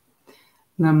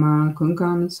Lama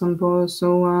Kungam Sampo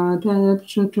Soadeb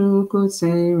Chutu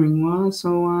Kutse Ringwa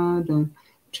Soadeb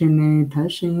Chine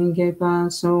Tashin Gepa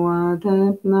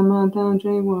Soadeb Lama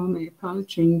Dandre Wame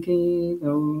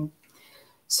Pachingido.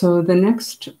 So the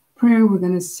next prayer we're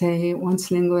going to say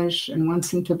once in English and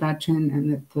once in Tibetan,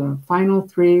 and the final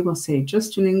three we'll say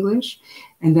just in English,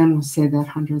 and then we'll say that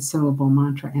 100-syllable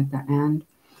mantra at the end.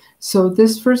 So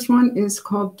this first one is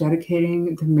called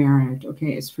dedicating the merit.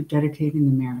 Okay, it's for dedicating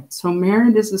the merit. So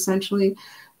merit is essentially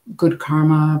good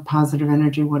karma, positive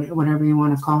energy, whatever you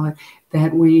want to call it,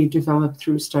 that we develop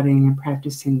through studying and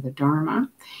practicing the Dharma.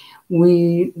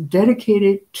 We dedicate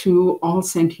it to all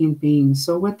sentient beings.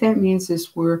 So what that means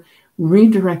is we're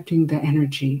redirecting the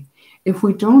energy. If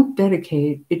we don't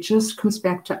dedicate, it just comes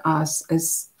back to us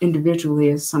as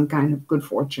individually as some kind of good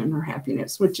fortune or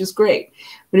happiness, which is great.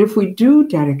 But if we do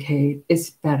dedicate, it's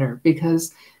better,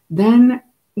 because then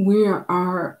we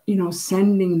are,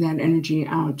 sending that energy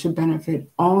out to benefit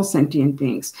all sentient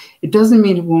beings. It doesn't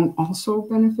mean it won't also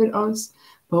benefit us,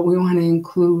 but we want to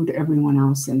include everyone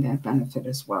else in that benefit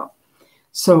as well.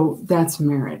 So that's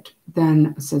merit.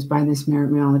 Then it says, by this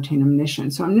merit may all attain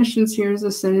omniscience. So omniscience here is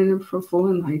a synonym for full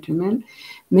enlightenment.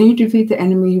 May defeat the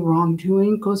enemy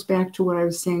wrongdoing. Goes back to what I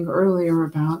was saying earlier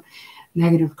about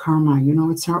negative karma.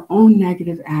 It's our own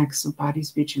negative acts of body,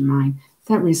 speech, and mind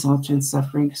that result in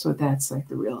suffering. So that's like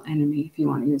the real enemy, if you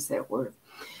want to use that word.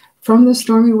 From the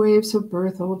stormy waves of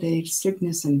birth, old age,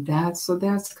 sickness, and death. So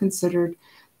that's considered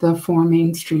the four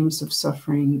main streams of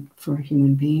suffering for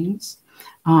human beings.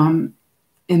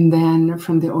 And then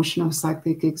from the ocean of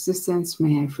cyclic existence,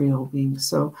 may I free all beings.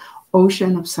 So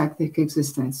ocean of cyclic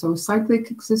existence. So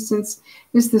cyclic existence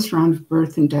is this round of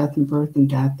birth and death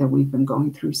that we've been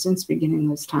going through since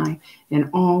beginningless time in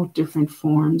all different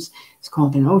forms. It's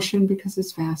called an ocean because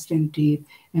it's vast and deep.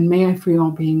 And may I free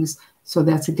all beings. So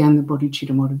that's again the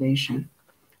bodhicitta motivation.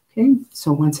 Okay,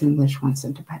 so once in English, once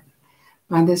in Tibetan.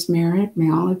 By this merit,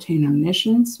 may all attain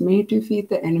omniscience, may defeat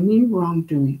the enemy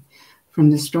wrongdoing. From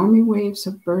the stormy waves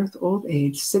of birth, old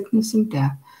age, sickness, and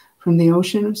death, from the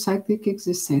ocean of cyclic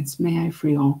existence, may I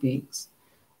free all beings.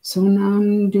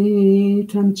 Sonam di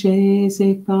tamche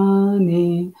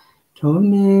sekpani,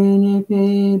 tomene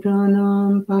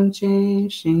pedranam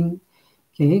pamche shing,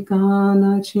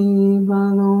 kekana chi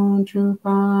valon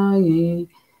trupaye,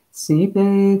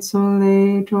 sipe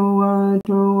sole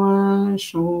toa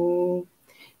sho.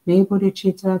 May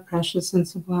bodhicitta, precious and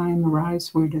sublime,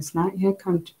 arise where it has not yet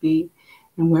come to be,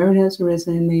 and where it has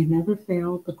arisen, may it never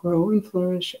fail, but grow and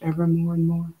flourish ever more and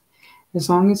more. As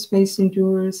long as space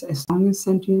endures, as long as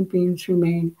sentient beings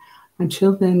remain,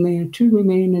 until then may it too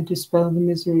remain and dispel the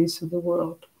miseries of the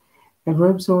world. Ever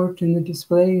absorbed in the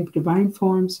display of divine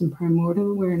forms and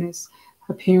primordial awareness,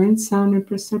 appearance, sound, and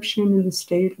perception in the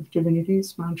state of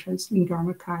divinities, mantras, and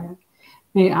dharmakaya,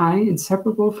 May I,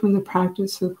 inseparable from the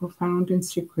practice of profound and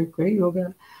secret great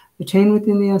yoga, retain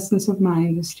within the essence of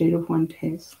mind the state of one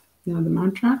taste. Now the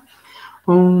mantra.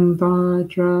 Om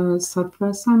Vajra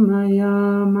Sattva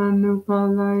Samaya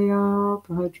Manupalaya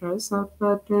Vajra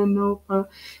Sattva Denopa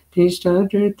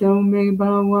Tishtadrito Me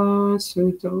Bhava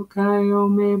Sutokayo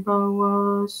Me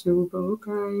Bhava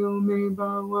Subhokayo Me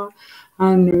Bhava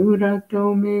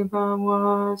Anurato Me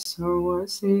Bhava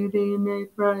Sawasiri Me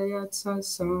Prayatsa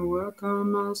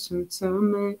Sawakama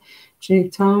Sutsame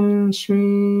Chitam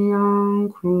Shriyam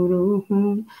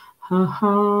Kuruhum Ha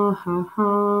ha ha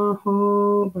ha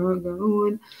ho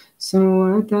Bhagavan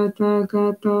Savatata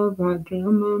Gata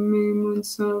Bhadramami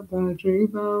Munsa Bhadri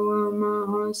Bhava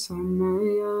Maha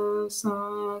Samaya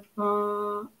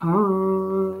Sattva.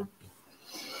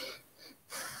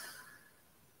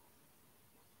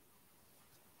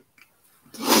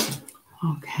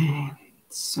 Okay,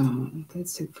 so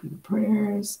that's it for the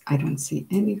prayers. I don't see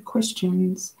any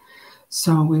questions.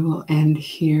 So we will end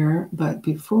here. But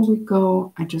before we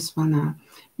go, I just want to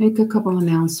make a couple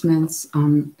announcements,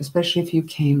 especially if you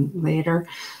came later.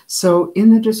 So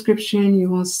in the description, you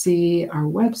will see our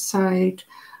website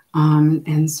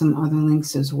and some other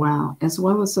links as well as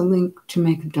a link to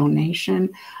make a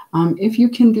donation. If you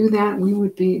can do that, we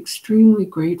would be extremely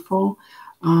grateful.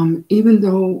 Even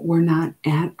though we're not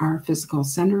at our physical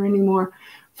center anymore,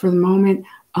 for the moment,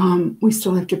 we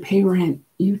still have to pay rent,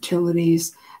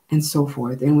 utilities, and so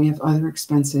forth. And we have other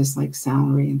expenses like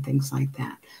salary and things like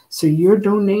that. So your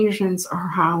donations are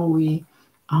how we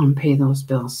pay those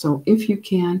bills. So if you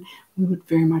can, we would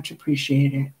very much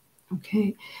appreciate it.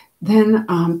 Okay. Then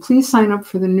please sign up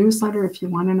for the newsletter if you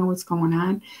want to know what's going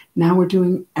on. Now we're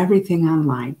doing everything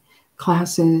online.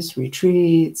 Classes,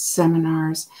 retreats,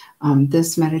 seminars,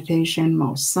 this meditation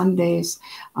most Sundays,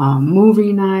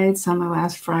 movie nights on the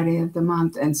last Friday of the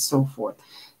month, and so forth.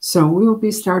 So we will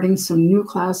be starting some new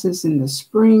classes in the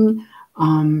spring.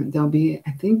 They'll be,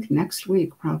 I think, next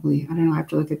week, probably. I don't know. I have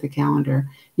to look at the calendar.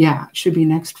 Yeah, it should be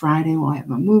next Friday. We'll have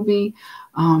a movie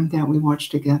that we watch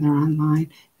together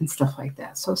online and stuff like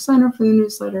that. So sign up for the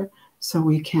newsletter so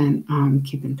we can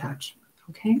keep in touch.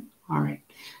 Okay? All right.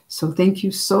 So thank you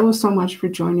so much for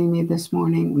joining me this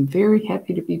morning. I'm very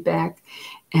happy to be back.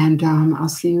 And I'll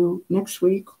see you next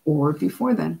week or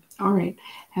before then. All right.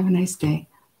 Have a nice day.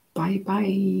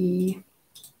 Bye-bye.